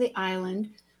moved to the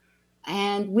island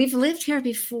and we've lived here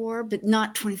before, but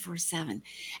not 24/7.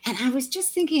 And I was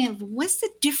just thinking of what's the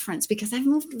difference, because I've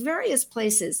moved various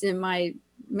places in my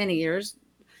many years.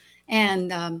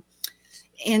 And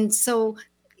so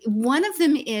one of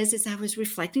them is I was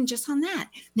reflecting just on that.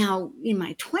 Now, in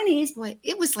my 20s, boy,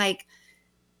 it was like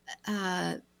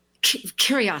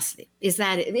curiosity. Is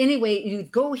that it? Anyway,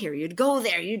 you'd go here, you'd go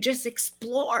there, you'd just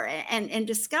explore and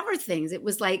discover things. It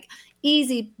was like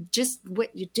easy, just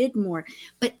what you did more.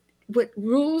 But what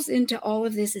rules into all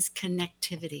of this is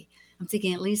connectivity. I'm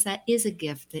thinking at least that is a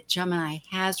gift that Gemini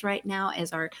has right now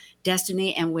as our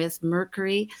destiny, and with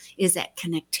Mercury is that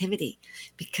connectivity.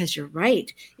 Because you're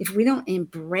right, if we don't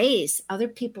embrace other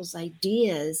people's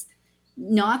ideas,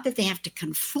 not that they have to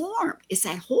conform, it's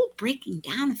that whole breaking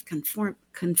down of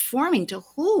conforming to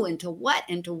who and to what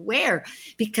and to where.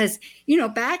 Because,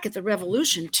 back at the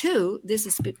revolution too, this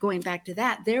is going back to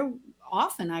that, there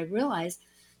often I realized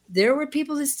there were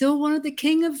people that still wanted the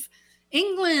king of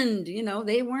England.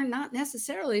 They were not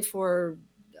necessarily for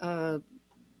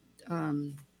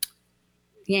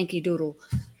Yankee Doodle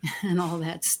and all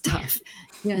that stuff,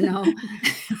 right?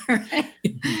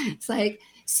 It's like,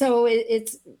 so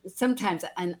it's sometimes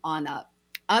on a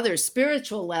other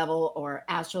spiritual level or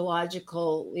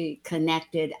astrologically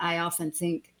connected. I often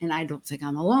think, and I don't think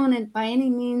I'm alone by any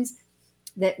means,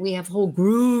 that we have whole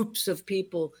groups of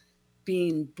people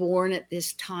being born at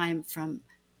this time from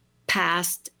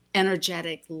past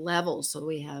energetic levels. So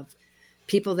we have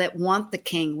people that want the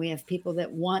king, we have people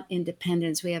that want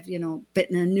independence, we have,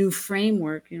 but in a new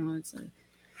framework,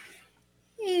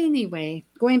 anyway,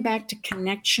 going back to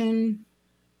connection.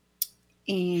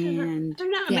 And I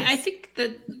don't know. I mean, I think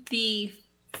that the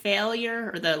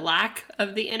failure or the lack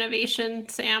of the innovation,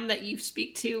 Sam, that you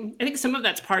speak to, I think some of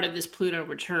that's part of this Pluto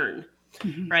return,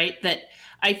 right? That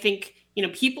I think,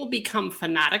 people become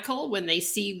fanatical when they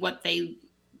see what they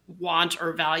want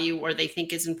or value or they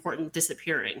think is important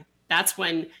disappearing. That's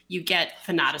when you get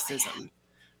fanaticism,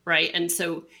 right? And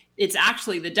so it's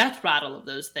actually the death rattle of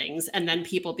those things, and then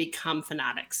people become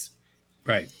fanatics.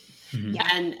 Right.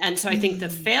 Mm-hmm. And so I think the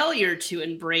failure to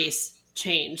embrace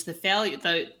change, there's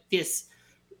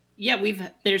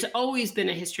always been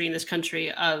a history in this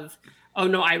country of, oh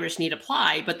no, Irish need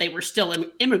apply, but they were still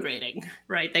immigrating,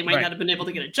 right? They might not have been able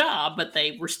to get a job, but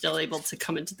they were still able to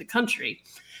come into the country.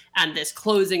 And this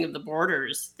closing of the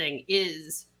borders thing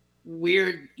is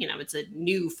weird. It's a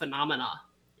new phenomena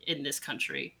in this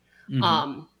country.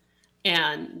 Mm-hmm.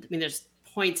 And I mean, there's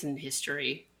points in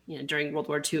history, during World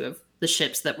War II of the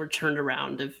ships that were turned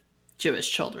around of Jewish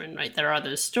children, right? There are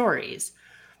those stories.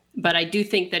 But I do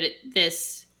think that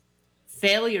this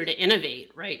failure to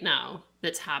innovate right now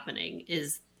that's happening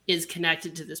is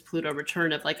connected to this Pluto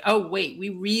return of like, oh, wait, we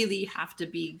really have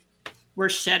to we're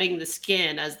shedding the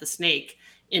skin as the snake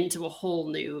into a whole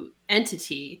new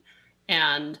entity.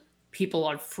 And people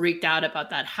are freaked out about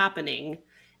that happening.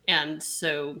 And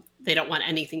so they don't want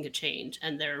anything to change.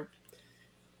 And they're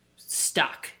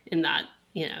stuck in that,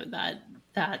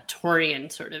 that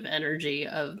Taurian sort of energy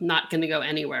of not going to go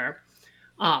anywhere.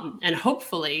 And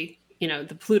hopefully,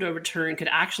 the Pluto return could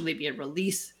actually be a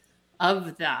release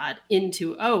of that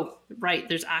into, oh, right,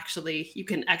 there's actually, you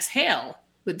can exhale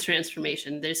with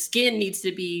transformation. The skin needs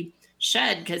to be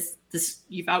shed because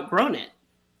you've outgrown it.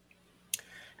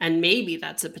 And maybe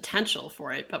that's a potential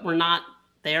for it, but we're not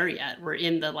there yet. We're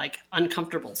in the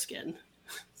uncomfortable skin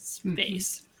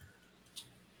space.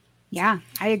 Yeah,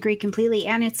 I agree completely.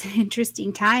 And it's an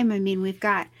interesting time. I mean, we've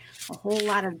got a whole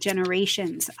lot of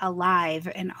generations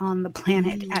alive and on the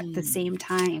planet at the same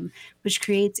time, which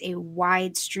creates a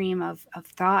wide stream of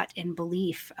thought and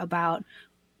belief about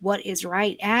what is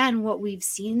right and what we've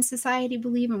seen society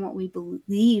believe and what we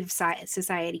believe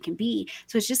society can be.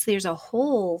 So it's just, there's a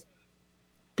whole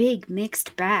big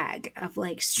mixed bag of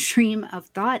stream of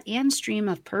thought and stream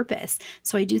of purpose.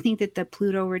 So I do think that the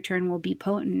Pluto return will be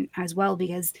potent as well,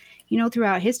 because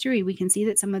throughout history we can see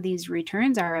that some of these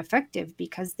returns are effective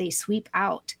because they sweep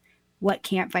out what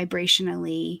can't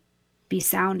vibrationally be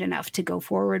sound enough to go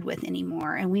forward with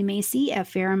anymore. And we may see a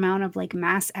fair amount of like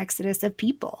mass exodus of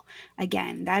people.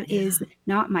 Again, that is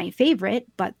not my favorite,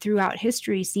 but throughout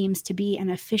history seems to be an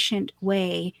efficient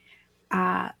way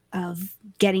of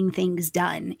getting things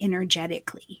done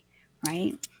energetically,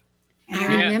 right? And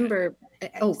I remember,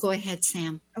 go ahead,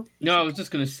 Sam. Oh. No, I was just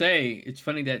going to say, it's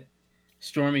funny that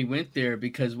Stormy went there,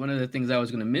 because one of the things I was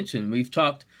going to mention, we've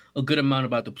talked a good amount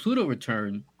about the Pluto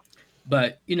return,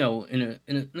 but, you know, in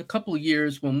a couple of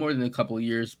years, well, more than a couple of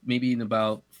years, maybe in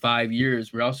about 5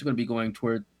 years, we're also going to be going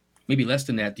toward, maybe less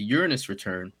than that, the Uranus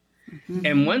return. Mm-hmm.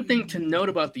 And one thing to note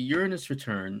about the Uranus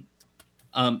return,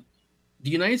 the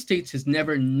United States has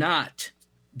never not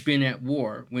been at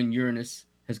war when Uranus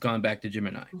has gone back to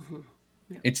Gemini. Mm-hmm.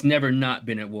 Yeah. It's never not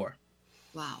been at war.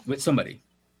 Wow. With somebody,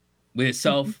 with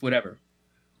itself, whatever.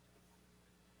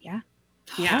 Yeah.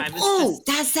 Yeah.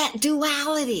 That's that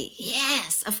duality.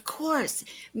 Yes, of course.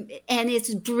 And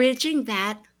it's bridging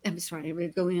that. I'm sorry, we're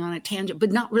going on a tangent,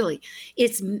 but not really.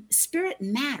 It's spirit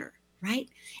matter, right?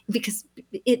 Because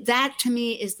that to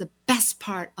me is the best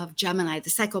part of Gemini, the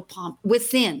psychopomp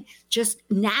within, just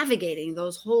navigating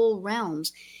those whole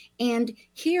realms. And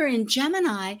here in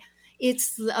Gemini,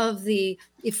 it's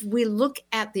if we look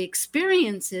at the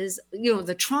experiences, you know,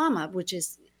 the trauma, which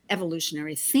is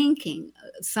evolutionary thinking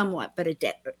somewhat, but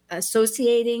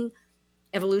associating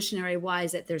evolutionary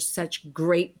wise that there's such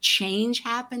great change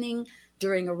happening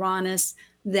during Uranus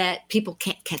that people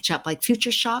can't catch up, like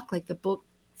Future Shock, like the book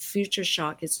Future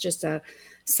Shock. It's just a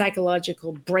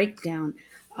psychological breakdown.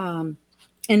 And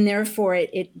therefore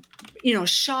it, you know,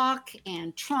 shock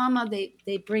and trauma,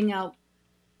 they bring out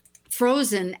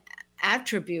frozen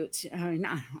attributes,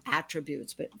 not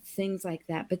attributes, but things like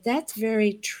that. But that's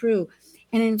very true.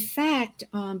 And in fact,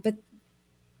 oh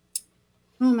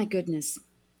my goodness.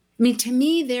 I mean, to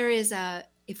me, there is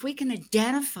if we can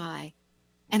identify,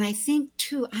 and I think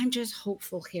too, I'm just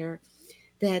hopeful here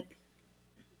that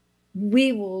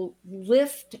we will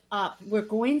lift up. We're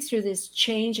going through this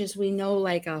change, as we know,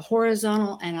 like a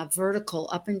horizontal and a vertical,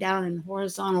 up and down and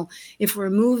horizontal. If we're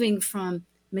moving from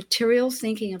material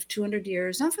thinking of 200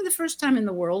 years, not for the first time in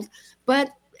the world,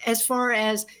 but as far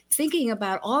as thinking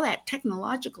about all that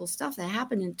technological stuff that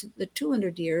happened in the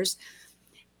 200 years.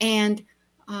 And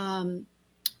I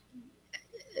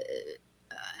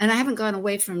haven't gone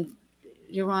away from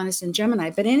Uranus and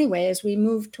Gemini, but anyway, as we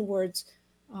move towards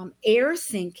air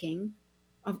thinking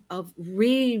of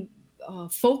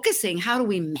focusing, how do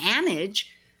we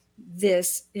manage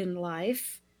this in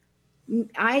life?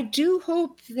 I do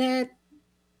hope that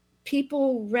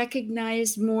people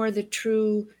recognize more the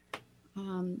true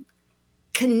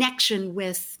connection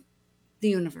with the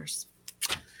universe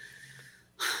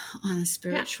on a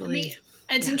spiritually.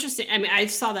 It's interesting. I mean, I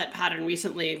saw that pattern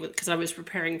recently because I was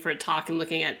preparing for a talk and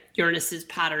looking at Uranus's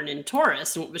pattern in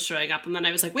Taurus and what was showing up. And then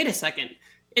I was like, wait a second,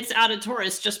 it's out of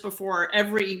Taurus just before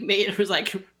it was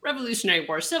like Revolutionary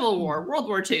War, Civil War, World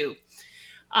War II.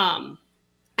 And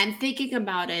thinking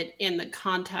about it in the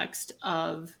context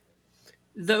of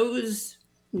those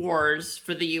wars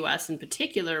for the US in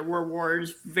particular were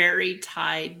wars very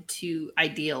tied to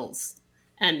ideals.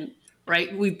 And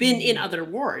right, we've been in other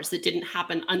wars that didn't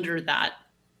happen under that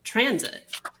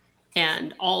transit.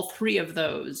 And all three of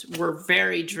those were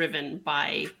very driven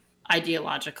by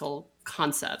ideological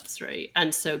concepts, right?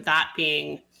 And so that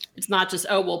being, it's not just,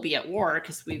 we'll be at war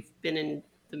because we've been in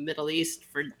the Middle East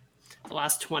for the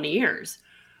last 20 years.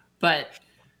 But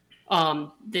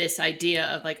this idea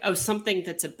of like, something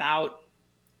that's about,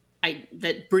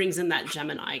 that brings in that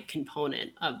Gemini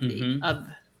component of the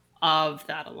of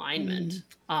that alignment.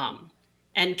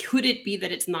 And could it be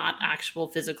that it's not actual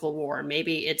physical war?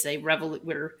 Maybe it's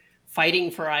we're fighting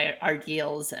for our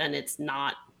ideals and it's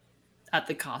not at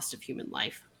the cost of human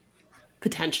life,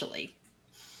 potentially.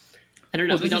 I don't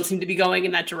know. We don't seem to be going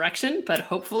in that direction, but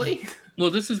hopefully.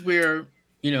 Well, this is where,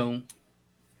 you know,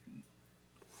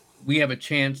 we have a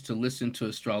chance to listen to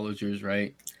astrologers,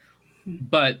 right?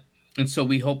 And so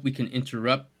we hope we can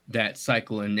interrupt that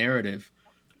cycle and narrative.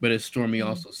 But as Stormy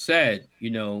also said, you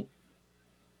know,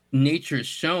 nature has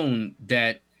shown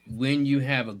that when you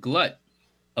have a glut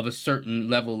of a certain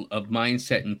level of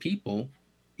mindset in people,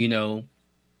 you know,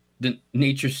 the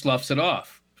nature sloughs it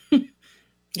off.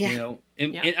 You know,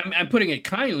 and I'm putting it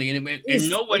kindly, and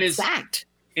no one is fact.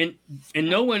 And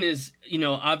no one is, you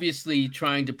know, obviously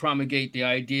trying to promulgate the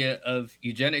idea of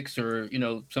eugenics, or, you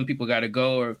know, some people got to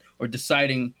go, or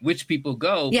deciding which people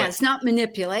go. Yeah, but it's not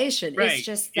manipulation. Right. It's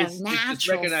just the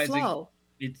natural flow.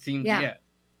 It seems,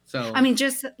 So I mean,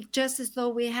 just as though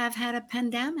we have had a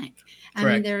pandemic. I mean,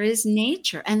 Correct. there is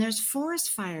nature, and there's forest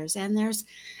fires, and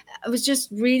I was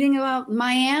just reading about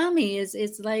Miami.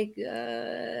 It's like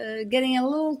getting a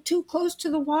little too close to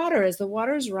the water as the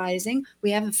water is rising.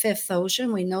 We have a fifth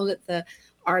ocean. We know that the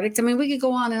Arctic. I mean, we could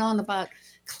go on and on about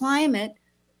climate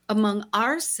among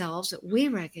ourselves that we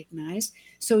recognize.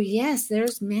 So yes,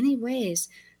 there's many ways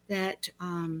that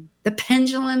the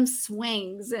pendulum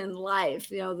swings in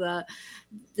life. You know,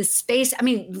 the space. I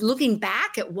mean, looking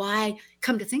back at why,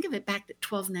 come to think of it, back to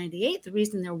 1298, the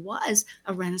reason there was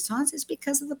a Renaissance is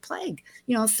because of the plague.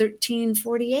 You know,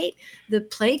 1348, the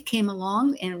plague came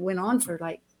along and it went on for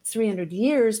like 300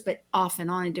 years, but off and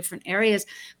on in different areas.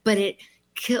 But it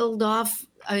killed off.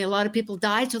 I mean, a lot of people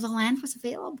died, so the land was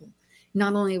available.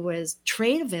 Not only was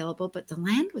trade available, but the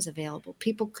land was available.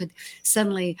 People could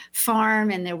suddenly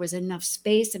farm, and there was enough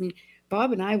space. I mean,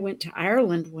 Bob and I went to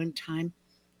Ireland one time.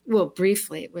 Well,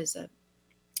 briefly,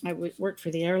 I worked for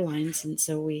the airlines, and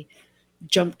so we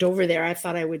jumped over there. I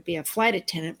thought I would be a flight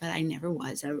attendant, but I never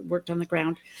was. I worked on the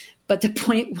ground. But the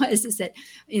point is that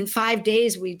in 5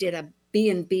 days, we did a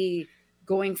B&B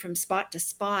going from spot to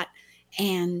spot,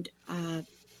 and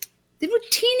they were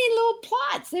teeny little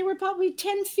plots. They were probably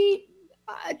 10 feet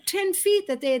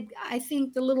that they had, I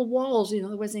think, the little walls, you know,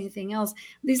 there wasn't anything else.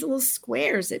 These little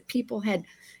squares that people had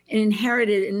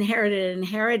inherited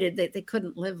that they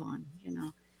couldn't live on, you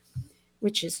know,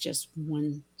 which is just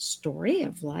one story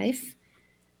of life.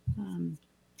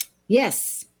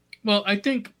 Yes. Well, I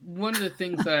think one of the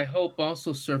things that I hope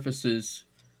also surfaces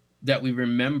that we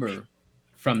remember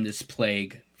from this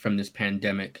plague, from this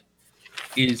pandemic,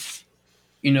 is,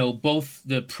 you know, both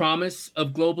the promise of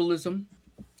globalism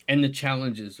and the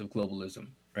challenges of globalism,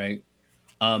 right?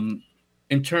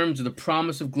 In terms of the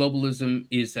promise of globalism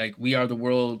is like, we are the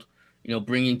world, you know,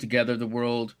 bringing together the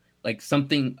world, like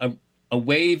something, a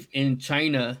wave in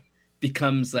China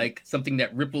becomes like something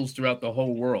that ripples throughout the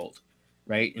whole world,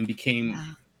 right? And became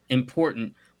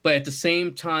important. But at the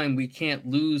same time, we can't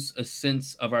lose a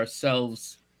sense of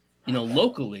ourselves, you know,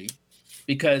 locally,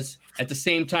 because at the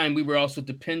same time, we were also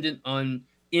dependent on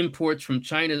imports from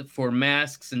China for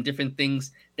masks and different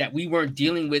things that we weren't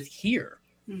dealing with here.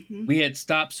 Mm-hmm. We had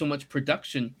stopped so much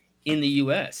production in the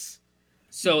US.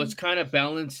 So it's kind of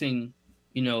balancing,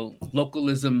 you know,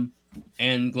 localism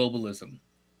and globalism.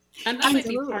 And that might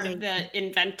be part of the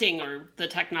inventing or the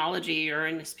technology or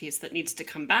in this piece that needs to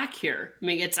come back here. I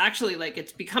mean, it's actually like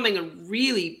it's becoming a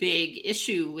really big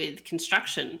issue with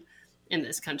construction in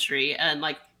this country. And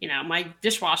like, you know, my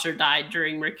dishwasher died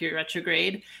during Mercury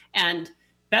retrograde, and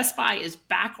Best Buy is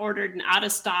back ordered and out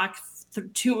of stock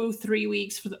 2-3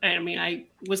 weeks. I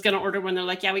was going to order when they're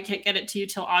like, yeah, we can't get it to you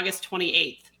till August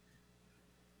 28th.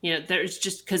 You know, there's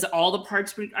just because all the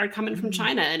parts are coming from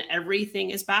China and everything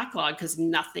is backlogged because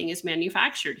nothing is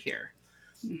manufactured here.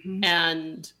 Mm-hmm.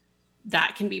 And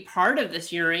that can be part of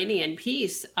this Uranian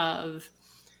piece of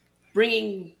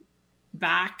bringing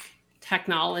back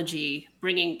technology,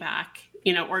 bringing back,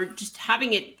 you know, or just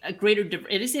having it a greater,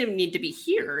 it doesn't even need to be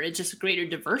here. It's just a greater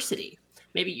diversity.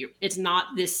 Maybe it's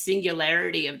not this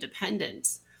singularity of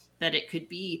dependence that it could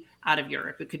be out of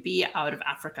Europe. It could be out of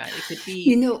Africa. It could be,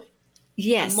 you know,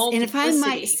 yes. And if I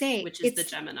might say, which is the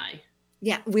Gemini.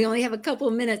 Yeah. We only have a couple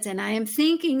of minutes, and I am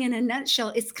thinking in a nutshell,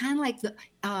 it's kind of like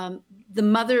the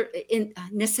mother in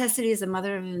necessity is the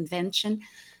mother of invention.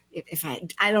 If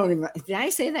I don't even, did I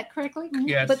say that correctly?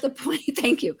 Yes. But the point,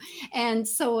 thank you. And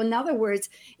so in other words,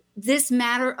 this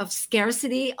matter of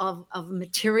scarcity of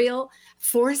material,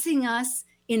 forcing us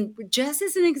in, just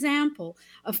as an example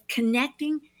of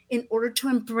connecting in order to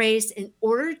embrace, in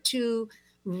order to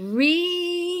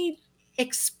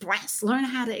express, learn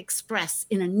how to express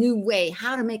in a new way,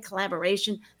 how to make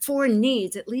collaboration for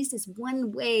needs, at least is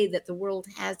one way that the world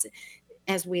has,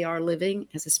 as we are living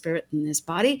as a spirit in this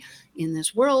body, in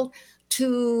this world,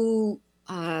 to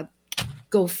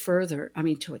go further. I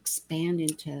mean, to expand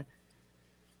into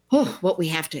what we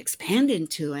have to expand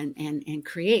into and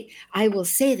create. I will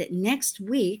say that next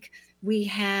week we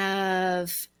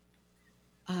have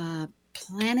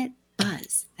Planet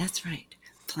Buzz. That's right.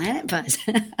 Planet Buzz,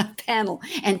 a panel.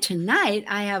 And tonight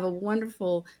I have a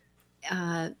wonderful,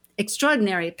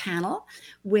 extraordinary panel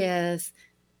with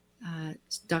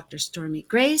Dr. Stormy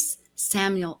Grace,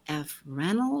 Samuel F.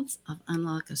 Reynolds of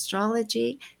Unlock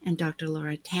Astrology, and Dr.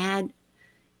 Laura Tad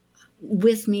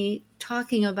with me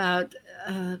talking about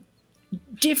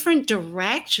different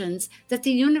directions that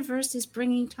the universe is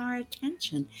bringing to our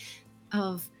attention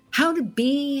of how to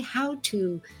be, how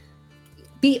to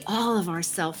be all of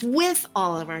ourselves with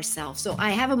all of ourselves. So I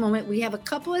have a moment. We have a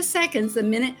couple of seconds. The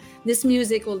minute this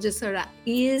music will just sort of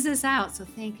ease us out. So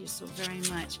thank you so very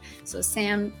much. So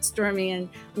Sam, Stormy, and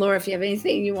Laura, if you have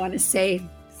anything you want to say,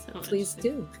 please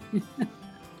do.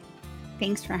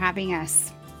 Thanks for having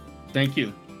us. Thank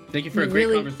you. Thank you for a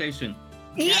great conversation.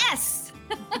 Yes.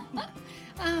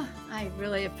 Oh, I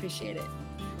really appreciate it.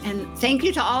 And thank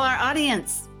you to all our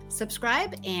audience.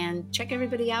 Subscribe and check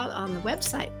everybody out on the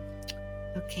website.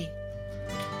 Okay.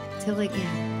 Till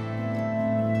again.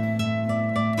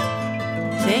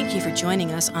 Thank you for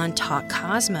joining us on Talk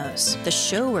Cosmos, the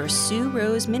show where Sue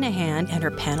Rose Minahan and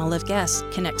her panel of guests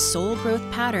connect soul growth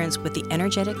patterns with the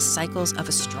energetic cycles of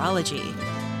astrology.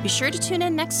 Be sure to tune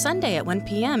in next Sunday at 1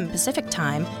 p.m. Pacific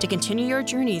Time to continue your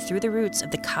journey through the roots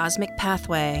of the cosmic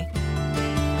pathway.